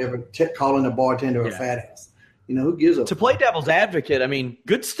 whatever, calling a bartender a fat ass. Who gives a To play devil's advocate, I mean,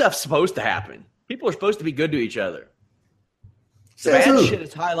 good stuff's supposed to happen. People are supposed to be good to each other. The bad shit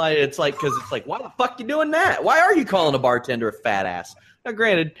is highlighted. It's like, because it's like, why the fuck you doing that? Why are you calling a bartender a fat ass? Now,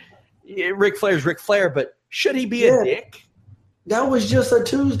 granted, Ric Flair's Ric Flair, but should he be a dick? That was just a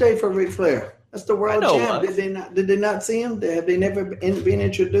Tuesday for Ric Flair. That's the world champ. Did they not see him? Have they never been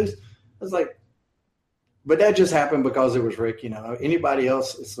introduced? It's like, but that just happened because it was Rick. Anybody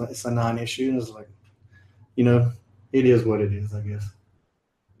else, it's a non-issue. And it's like, it is what it is, I guess.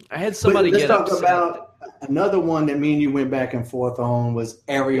 I had somebody get upset. Let's talk about another one that me and you went back and forth on was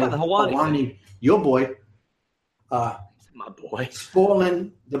Ariel Helwani, your boy. My boy.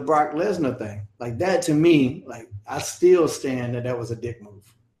 Spoiling the Brock Lesnar thing. Like that to me, like I still stand that was a dick move.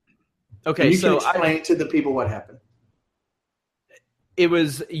 Okay, and you can explain to the people what happened. It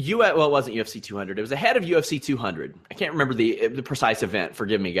was it wasn't UFC 200. It was ahead of UFC 200. I can't remember the precise event.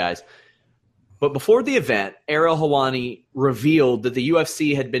 Forgive me, guys. But before the event, Ariel Helwani revealed that the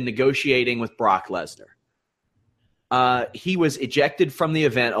UFC had been negotiating with Brock Lesnar. He was ejected from the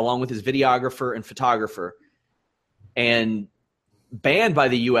event along with his videographer and photographer and banned by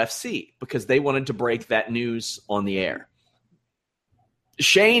the UFC because they wanted to break that news on the air.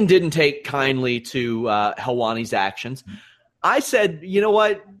 Shane didn't take kindly to Helwani's actions. I said, you know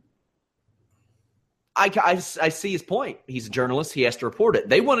what? I see his point. He's a journalist. He has to report it.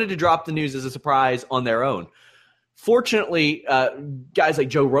 They wanted to drop the news as a surprise on their own. Fortunately, guys like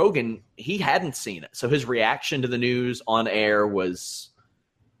Joe Rogan, he hadn't seen it. So his reaction to the news on air was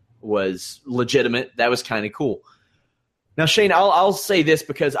legitimate. That was kind of cool. Now, Shane, I'll say this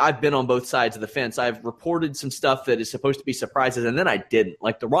because I've been on both sides of the fence. I've reported some stuff that is supposed to be surprises, and then I didn't.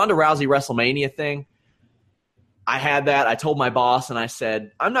 Like the Ronda Rousey WrestleMania thing, I had that. I told my boss, and I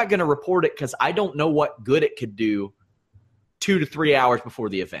said, I'm not going to report it because I don't know what good it could do 2 to 3 hours before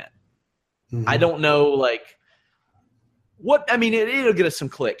the event. Mm-hmm. I don't know, it'll get us some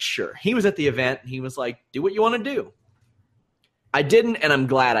clicks, sure. He was at the event, and he was like, do what you want to do. I didn't, and I'm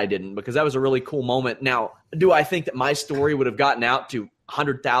glad I didn't because that was a really cool moment. Now, do I think that my story would have gotten out to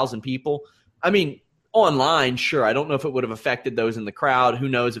 100,000 people? I mean, online, sure. I don't know if it would have affected those in the crowd. Who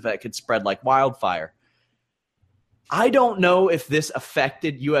knows if that could spread like wildfire. I don't know if this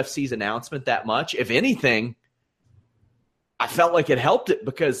affected UFC's announcement that much. If anything, I felt like it helped it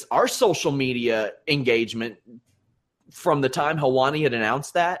because our social media engagement from the time Helwani had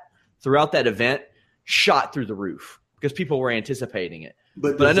announced that throughout that event shot through the roof. Because people were anticipating it.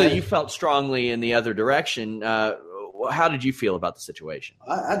 But I know that you felt strongly in the other direction. How did you feel about the situation?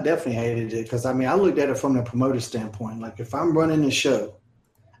 I definitely hated it because, I looked at it from the promoter standpoint. Like, if I'm running a show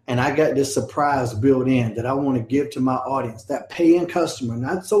and I got this surprise built in that I want to give to my audience, that paying customer,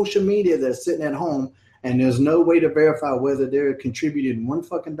 not social media that's sitting at home, and there's no way to verify whether they're contributing $1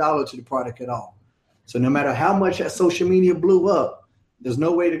 fucking dollar to the product at all. So no matter how much that social media blew up, there's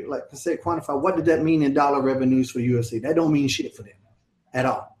no way to, like I said, quantify what did that mean in dollar revenues for UFC. That don't mean shit for them at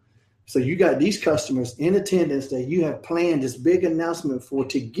all. So you got these customers in attendance that you have planned this big announcement for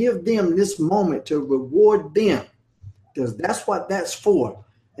to give them this moment to reward them because that's what that's for.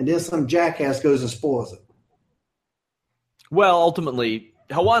 And then some jackass goes and spoils it. Well, ultimately,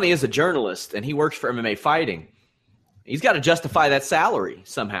 Helwani is a journalist and he works for MMA Fighting. He's got to justify that salary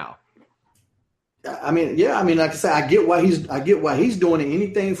somehow. Like I said, I get why he's doing it,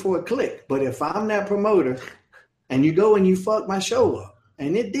 anything for a click. But if I'm that promoter and you go and you fuck my show up,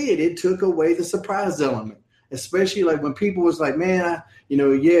 and it took away the surprise element. especially like when people was like, man,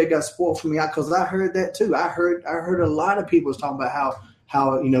 it got spoiled for me. Because I heard that too. I heard a lot of people was talking about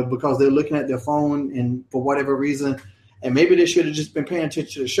how because they're looking at their phone and for whatever reason, and maybe they should have just been paying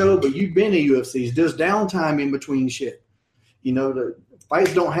attention to the show. But you've been in UFCs. There's downtime in between shit. The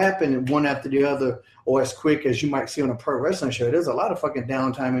fights don't happen one after the other or as quick as you might see on a pro wrestling show. There's a lot of fucking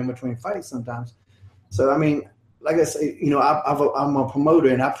downtime in between fights sometimes. So, I mean, like I say, I'm a promoter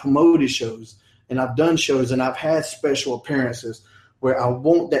and I've promoted shows and I've done shows and I've had special appearances where I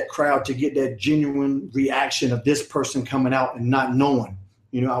want that crowd to get that genuine reaction of this person coming out and not knowing.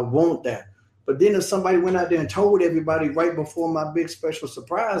 I want that. But then if somebody went out there and told everybody right before my big special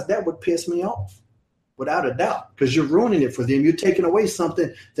surprise, that would piss me off. Without a doubt, because you're ruining it for them. You're taking away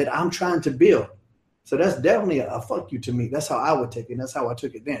something that I'm trying to build. So that's definitely a fuck you to me. That's how I would take it. That's how I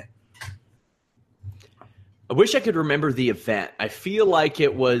took it then. I wish I could remember the event. I feel like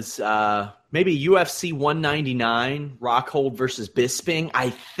it was maybe UFC 199, Rockhold versus Bisping.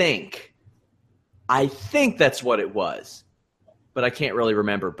 I think that's what it was, but I can't really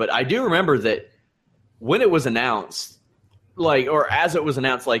remember. But I do remember that when it was announced, as it was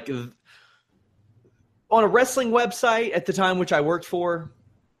announced, on a wrestling website at the time, which I worked for,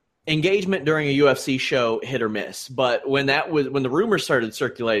 engagement during a UFC show hit or miss. But when the rumors started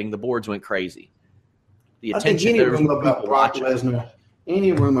circulating, the boards went crazy. The attention. Any rumor about Brock Lesnar,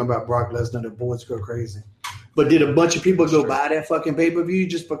 the boards go crazy. But did a bunch of people go buy that fucking pay-per-view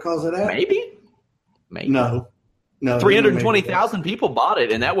just because of that? Maybe. No. 320,000 people bought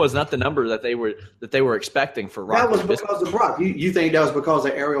it, and that was not the number that they were expecting for Rock. That was because of Brock. You think that was because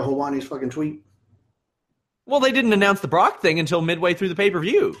of Ariel Helwani's fucking tweet? Well, they didn't announce the Brock thing until midway through the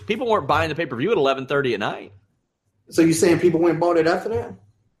pay-per-view. People weren't buying the pay-per-view at 11:30 at night. So you saying people went and bought it after that?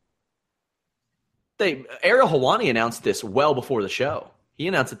 Ariel Helwani announced this well before the show. He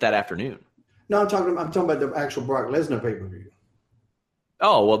announced it that afternoon. No, I'm talking about the actual Brock Lesnar pay-per-view.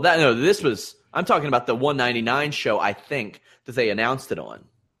 Oh, well, I'm talking about the 199 show, I think, that they announced it on.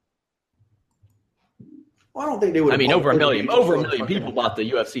 Well, I don't think they would. I mean, over a million people bought the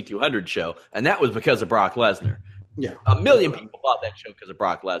UFC 200 show, and that was because of Brock Lesnar. Yeah, 1 million people bought that show because of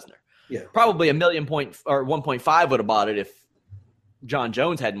Brock Lesnar. Yeah, probably 1.5 would have bought it if John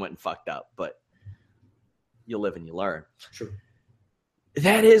Jones hadn't went and fucked up. But you live and you learn. Sure.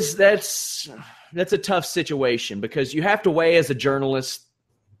 That's a tough situation because you have to weigh as a journalist.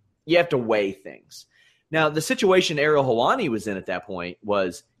 You have to weigh things. Now, the situation Ariel Helwani was in at that point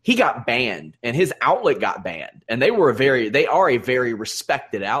was he got banned and his outlet got banned, and they are a very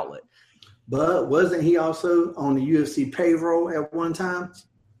respected outlet. But wasn't he also on the UFC payroll at one time?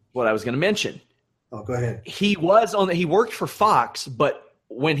 What I was going to mention. Oh, go ahead. He worked for Fox, but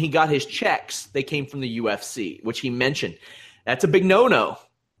when he got his checks, they came from the UFC, which he mentioned. That's a big no-no.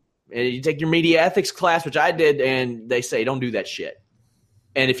 And you take your media ethics class, which I did, and they say don't do that shit.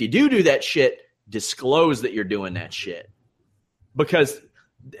 And if you do that shit, disclose that you're doing that shit. Because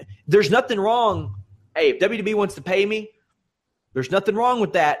there's nothing wrong. Hey, if WWE wants to pay me, there's nothing wrong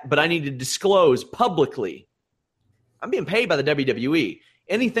with that, but I need to disclose publicly. I'm being paid by the WWE.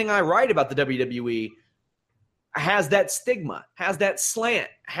 Anything I write about the WWE has that stigma, has that slant,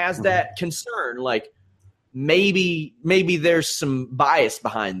 has that concern. Like maybe there's some bias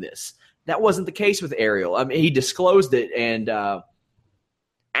behind this. That wasn't the case with Ariel. I mean, he disclosed it and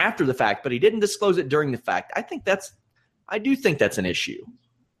after the fact, but he didn't disclose it during the fact. I do think that's an issue.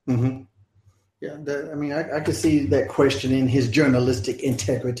 Mm-hmm. Yeah, I could see that questioning his journalistic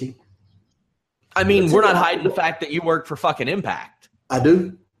integrity. I mean, we're not hiding the fact that you work for fucking Impact. I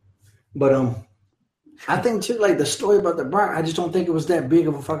do, but I think too, like the story about the Brock, I just don't think it was that big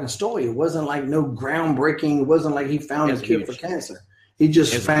of a fucking story. It wasn't like no groundbreaking. It wasn't like he found a cure for cancer. He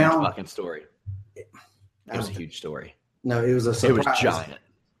just found a huge fucking story. It was a huge story. No, it was a surprise. It was giant.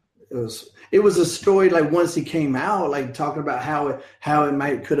 It was a story like once he came out, like talking about how it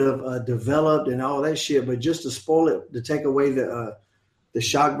could have developed and all that shit. But just to spoil it, to take away the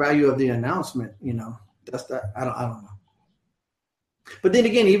shock value of the announcement, that's that. I don't know. But then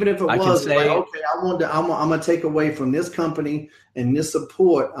again, even if it was like, okay, I'm gonna take away from this company and this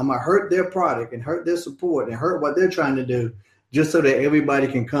support. I'm gonna hurt their product and hurt their support and hurt what they're trying to do, just so that everybody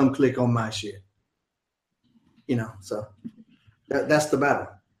can come click on my shit. So that's the battle.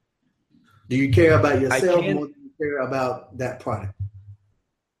 Do you care about yourself more than you care about that product?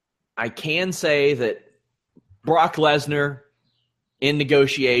 I can say that Brock Lesnar in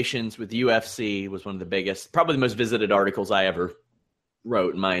negotiations with UFC was one of the biggest, probably the most visited articles I ever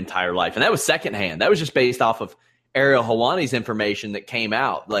wrote in my entire life. And that was secondhand. That was just based off of Ariel Helwani's information that came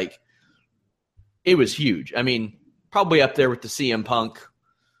out. Like, it was huge. I mean, probably up there with the CM Punk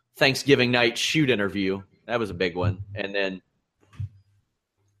Thanksgiving night shoot interview. That was a big one. And then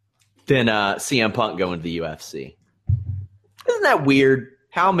CM Punk going to the UFC. Isn't that weird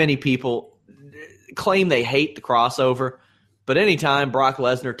how many people claim they hate the crossover, but anytime Brock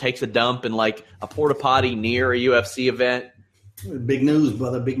Lesnar takes a dump in like a porta potty near a UFC event. Big news,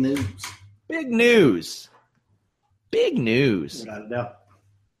 brother. Big news. Big news. Big news. Without a doubt.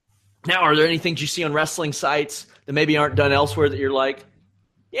 Now, are there any things you see on wrestling sites that maybe aren't done elsewhere that you're like,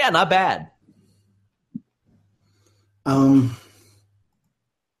 yeah, not bad? I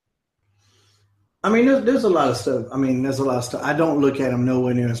mean, there's a lot of stuff. I don't look at them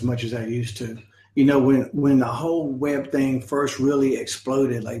nowhere near as much as I used to. You know, when the whole web thing first really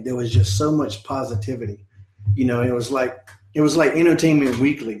exploded, like there was just so much positivity. You know, it was like Entertainment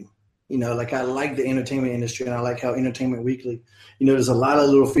Weekly. You know, like I like the entertainment industry, and I like how Entertainment Weekly, you know, there's a lot of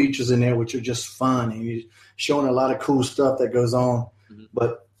little features in there which are just fun, and you're showing a lot of cool stuff that goes on. Mm-hmm.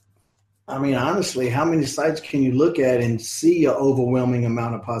 But I mean, honestly, how many sites can you look at and see an overwhelming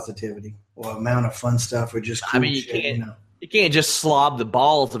amount of positivity or amount of fun stuff or just cool shit, You can't just slob the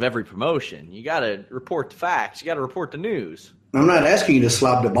balls of every promotion. You got to report the facts. You got to report the news. I'm not asking you to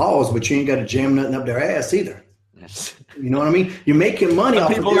slob the balls, but you ain't got to jam nothing up their ass either. Yes. You know what I mean? You're making money off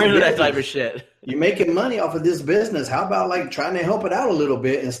people of this are into business. that type of shit. You're making money off of this business. How about like trying to help it out a little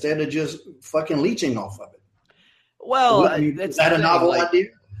bit instead of just fucking leeching off of it? Well, is that a novel idea?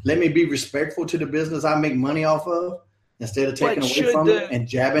 Let me be respectful to the business I make money off of instead of taking away from it and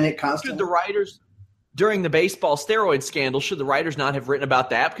jabbing it constantly. Should the writers during the baseball steroid scandal, should the writers not have written about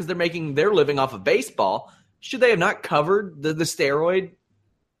that because they're making their living off of baseball? Should they have not covered the steroid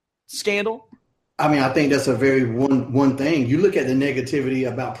scandal? I mean, I think that's a very one thing. You look at the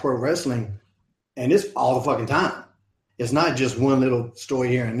negativity about pro wrestling, and it's all the fucking time. It's not just one little story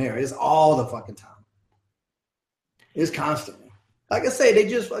here and there. It's all the fucking time. It's constantly. Like I say, they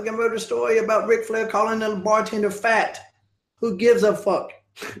just fucking wrote a story about Ric Flair calling the bartender fat. Who gives a fuck?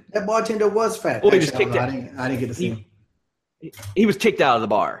 That bartender was fat. Well, he just kicked out. I didn't get to see him. He was kicked out of the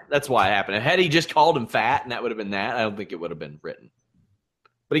bar. That's why it happened. Had he just called him fat and that would have been that, I don't think it would have been written.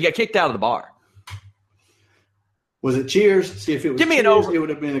 But he got kicked out of the bar. Was it Cheers? See, if it was Cheers, it would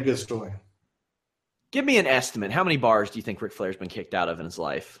have been a good story. Give me an estimate. How many bars do you think Ric Flair's been kicked out of in his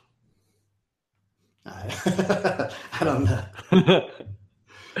life? I don't know.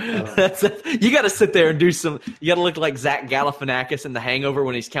 You got to sit there and do some. You got to look like Zach Galifianakis in The Hangover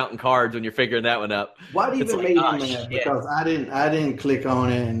when he's counting cards when you're figuring that one up. What even made him mad? Because I didn't click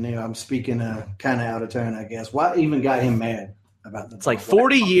on it, and I'm speaking kind of out of turn, I guess. What even got him mad about that? It's like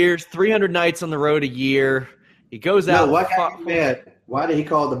 40 years, 300 nights on the road a year. He goes out. No, what got him mad? Why did he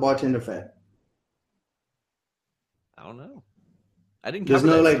call the bartender fat? I don't know. I didn't. There's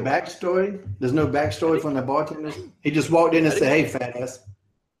no backstory. There's no backstory from the bartender. He just walked in and said, "Hey, fat ass."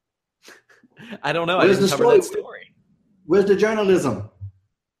 I don't know. I didn't cover that story. Where's the journalism?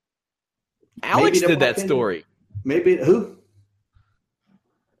 Alex did that story. Maybe who?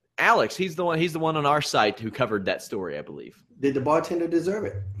 Alex. He's the one on our site who covered that story, I believe. Did the bartender deserve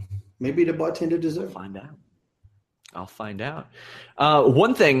it? Maybe the bartender deserved it. I'll find out.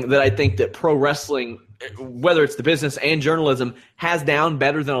 One thing that I think that pro wrestling, whether it's the business and journalism, has down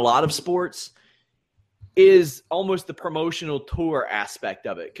better than a lot of sports is almost the promotional tour aspect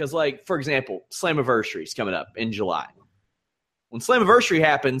of it. Because, like, for example, Slammiversary is coming up in July. When Slammiversary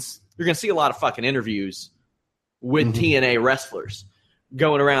happens, you're going to see a lot of fucking interviews with TNA wrestlers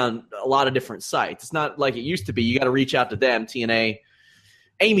going around a lot of different sites. It's not like it used to be. You got to reach out to them, TNA.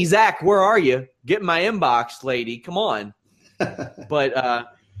 Amy Zach, where are you? Get in my inbox, lady. Come on. But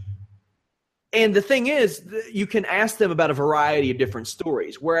and the thing is, you can ask them about a variety of different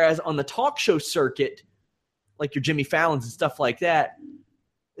stories. Whereas on the talk show circuit, like your Jimmy Fallons and stuff like that,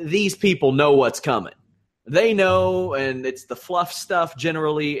 these people know what's coming. They know, and it's the fluff stuff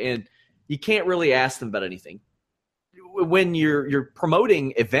generally, and you can't really ask them about anything. When you're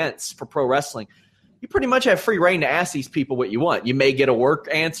promoting events for pro wrestling, you pretty much have free reign to ask these people what you want. You may get a work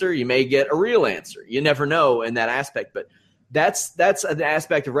answer. You may get a real answer. You never know in that aspect. But that's an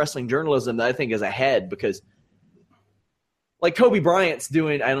aspect of wrestling journalism that I think is ahead because, like Kobe Bryant's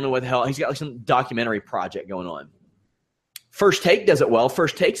doing, I don't know what the hell, he's got like some documentary project going on. First Take does it well.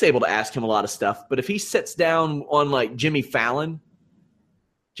 First Take's able to ask him a lot of stuff. But if he sits down on like Jimmy Fallon,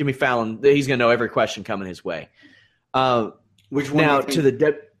 he's going to know every question coming his way. Which one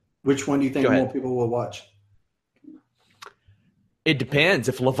do you think more people will watch? It depends.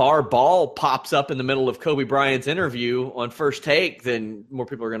 If LeVar Ball pops up in the middle of Kobe Bryant's interview on First Take, then more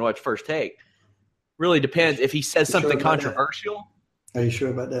people are going to watch First Take. Really depends. If he says something controversial. Are you sure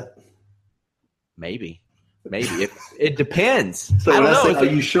about that? Maybe. It depends. So I don't know. Are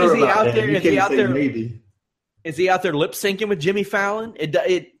you sure about that? Is he out there? Maybe. Is he out there lip syncing with Jimmy Fallon? It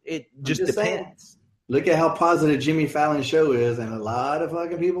just depends. Saying, look at how positive Jimmy Fallon's show is, and a lot of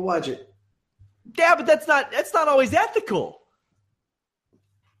fucking people watch it. Yeah, but that's not always ethical.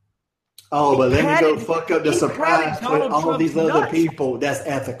 Oh, but let me go fuck up the surprise with all these other people. That's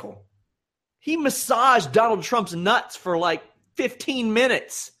ethical. He massaged Donald Trump's nuts for like 15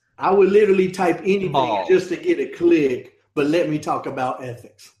 minutes. I would literally type anything just to get a click, but let me talk about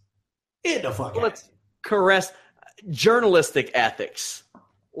ethics. Get the fuck out. Let's caress journalistic ethics,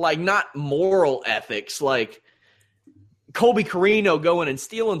 like not moral ethics, like Colby Carino going and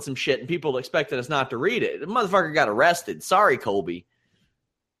stealing some shit and people expecting us not to read it. The motherfucker got arrested. Sorry, Colby.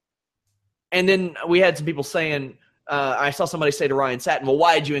 And then we had some people saying, I saw somebody say to Ryan Satin, well,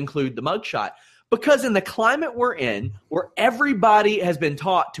 why did you include the mugshot? Because in the climate we're in, where everybody has been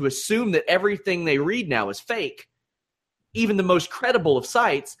taught to assume that everything they read now is fake, even the most credible of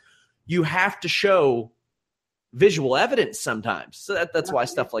sites, you have to show visual evidence sometimes. So that's why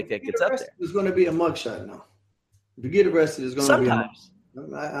stuff like that gets up there. There's going to be a mugshot now. If you get arrested, it's going to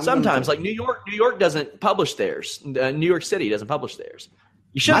be sometimes. Like New York doesn't publish theirs. New York City doesn't publish theirs.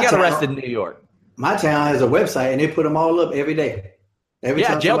 You should have got arrested in New York. My town has a website, and they put them all up every day. Every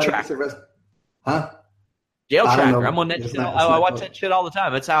time Jail Tracker. Huh? Jail Tracker. I'm on that shit. I watch that shit all the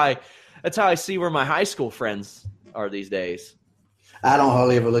time. That's how I see where my high school friends are these days. I don't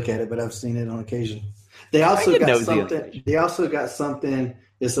hardly ever look at it, but I've seen it on occasion. They also got something. They also got something.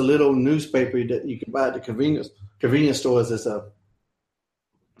 It's a little newspaper that you can buy at the convenience stores. It's a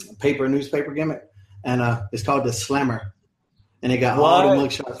paper newspaper gimmick, and it's called the Slammer. And they got all the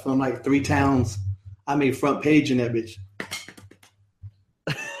mugshots from like 3 towns. I made front page in that bitch.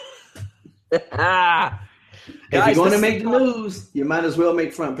 If you're going to make the news, you might as well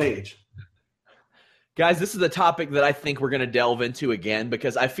make front page. Guys, this is a topic that I think we're going to delve into again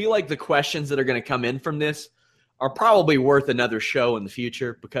because I feel like the questions that are going to come in from this are probably worth another show in the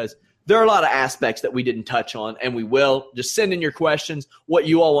future because there are a lot of aspects that we didn't touch on, and we will. Just send in your questions, what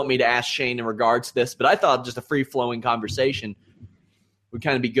you all want me to ask Shane in regards to this. But I thought just a free-flowing conversation would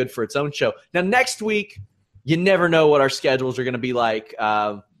kind of be good for its own show. Now, next week, you never know what our schedules are going to be like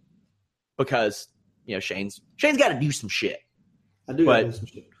because, Shane's got to do some shit. I do got to do some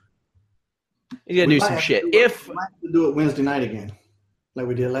shit. He's got to do some shit. We might have to do it Wednesday night again like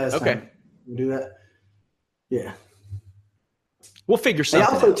we did last time. Okay. We do that? Yeah. We'll figure something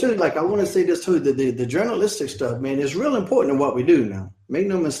out. And also, too, I want to say this, too, the journalistic stuff, man, is real important in what we do now. Make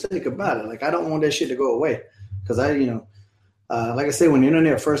no mistake about it. I don't want that shit to go away because like I said, when the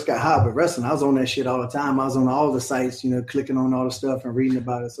internet first got hot with wrestling, I was on that shit all the time. I was on all the sites, clicking on all the stuff and reading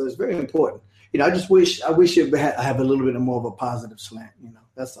about it. So it's very important. I wish it have a little bit more of a positive slant,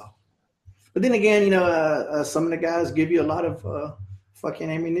 that's all. But then again, some of the guys give you a lot of fucking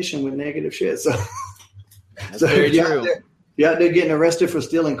ammunition with negative shit. So, that's very true. You're out there getting arrested for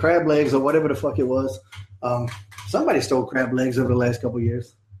stealing crab legs or whatever the fuck it was. Somebody stole crab legs over the last couple of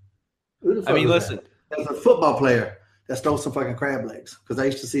years. Listen. There's a football player that stole some fucking crab legs because I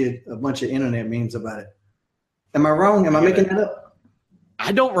used to see a bunch of internet memes about it. Am I wrong? Am I making that up?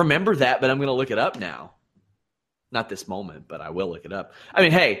 I don't remember that, but I'm going to look it up now. Not this moment, but I will look it up.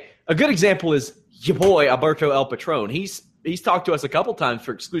 Hey, a good example is your boy Alberto El Patron. He's talked to us a couple times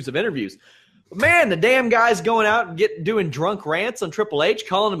for exclusive interviews. But man, the damn guy's going out and doing drunk rants on Triple H,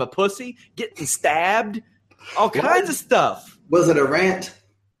 calling him a pussy, getting stabbed, all kinds of stuff. Was it a rant?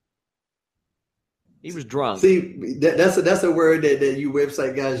 He was drunk. See, that's a word that you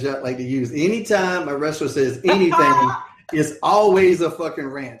website guys like to use. Anytime a wrestler says anything, it's always a fucking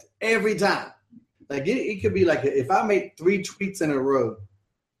rant. Every time. It could be like if I make 3 tweets in a row,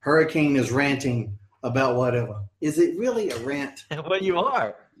 Hurricane is ranting about whatever. Is it really a rant? Well, you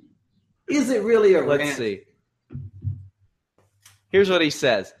are. Is it really a rant? Let's see. Here's what he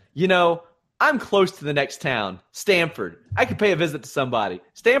says. I'm close to the next town, Stamford. I could pay a visit to somebody.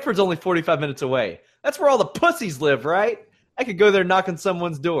 Stamford's only 45 minutes away. That's where all the pussies live, right? I could go there and knock on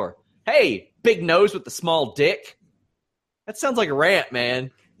someone's door. Hey, big nose with the small dick. That sounds like a rant,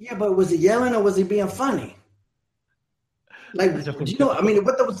 man. Yeah, but was he yelling or was he being funny? What does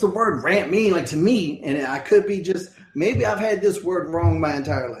the word rant mean? To me, and I could be maybe I've had this word wrong my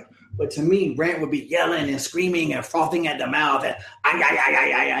entire life. But to me, rant would be yelling and screaming and frothing at the mouth and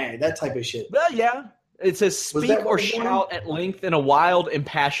that type of shit. Well, yeah. It says speak or shout at length in a wild,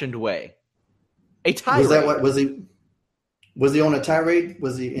 impassioned way. A tirade. Was that what was he? Was he on a tirade?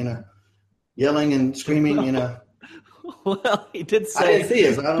 Was he in a yelling and screaming in a? Well, he did say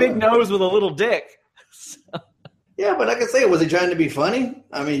big nose with a little dick. So. Yeah, but like I say, was he trying to be funny?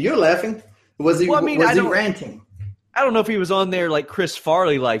 You're laughing. Was he? Was he ranting? I don't know if he was on there like Chris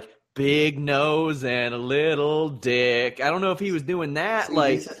Farley, big nose and a little dick. I don't know if he was doing that. See,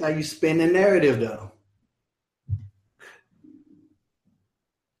 like, that's how you spin the narrative, though.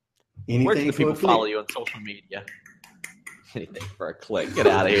 Where can the people follow you on social media? Anything for a click. Get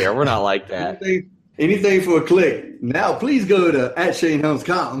out of here. We're not like that. Anything for a click. Now, please go to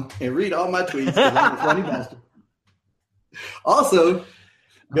 @ShaneHelmsCom and read all my tweets because I'm a funny bastard. Also,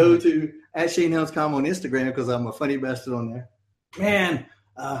 go to @ShaneHelmsCom on Instagram because I'm a funny bastard on there. Man,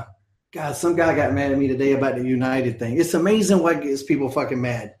 God, some guy got mad at me today about the United thing. It's amazing what gets people fucking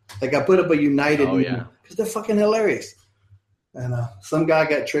mad. Like, I put up a United because they're fucking hilarious. And some guy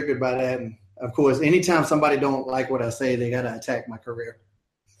got triggered by that. And, of course, anytime somebody don't like what I say, they got to attack my career.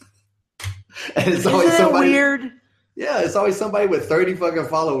 And it's always somebody weird. Yeah, it's always somebody with 30 fucking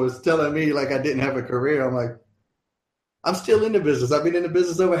followers telling me like I didn't have a career. I'm like, I'm still in the business. I've been in the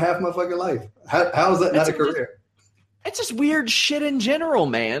business over half my fucking life. How is that not a career? It's just weird shit in general,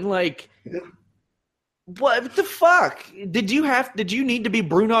 man. Like, what the fuck? Did you need to be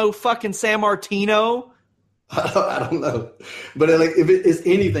Bruno fucking Sammartino? I don't know. But like, if it's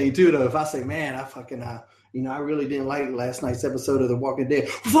anything too, though, if I say, man, I fucking, I really didn't like last night's episode of The Walking Dead.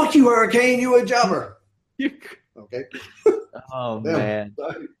 Fuck you, Hurricane. You a jobber. Okay. Oh, man.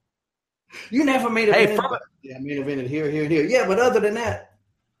 Sorry. You never made a main event. Yeah, main evented here, here, and here. Yeah, but other than that,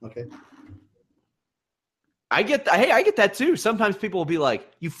 okay. I get that too. Sometimes people will be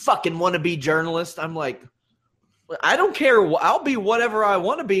like, you fucking want to be journalist. I'm like, I don't care. I'll be whatever I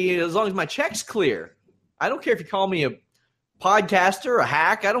want to be as long as my check's clear. I don't care if you call me a podcaster, a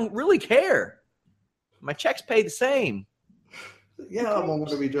hack. I don't really care. My checks pay the same. Yeah, I want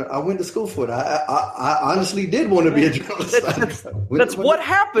to be a journalist. I went to school for it. I honestly did want to be a journalist. That's what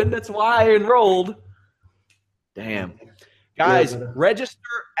happened. That's why I enrolled. Damn. Guys, register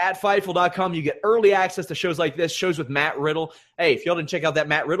at Fightful.com. You get early access to shows like this, shows with Matt Riddle. Hey, if y'all didn't check out that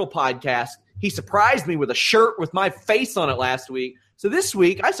Matt Riddle podcast, he surprised me with a shirt with my face on it last week. So this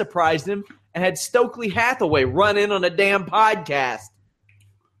week, I surprised him and had Stokely Hathaway run in on a damn podcast.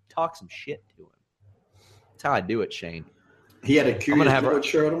 Talk some shit to him. That's how I do it, Shane. He had a Curious George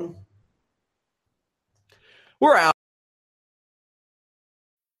shirt on. We're out.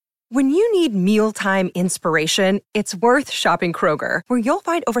 When you need mealtime inspiration, it's worth shopping Kroger, where you'll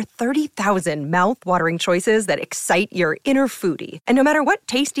find over 30,000 mouth-watering choices that excite your inner foodie. And no matter what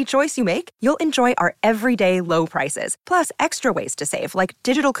tasty choice you make, you'll enjoy our everyday low prices, plus extra ways to save, like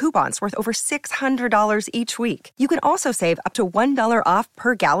digital coupons worth over $600 each week. You can also save up to $1 off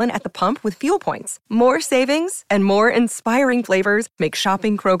per gallon at the pump with fuel points. More savings and more inspiring flavors make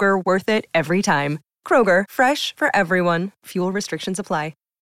shopping Kroger worth it every time. Kroger, fresh for everyone. Fuel restrictions apply.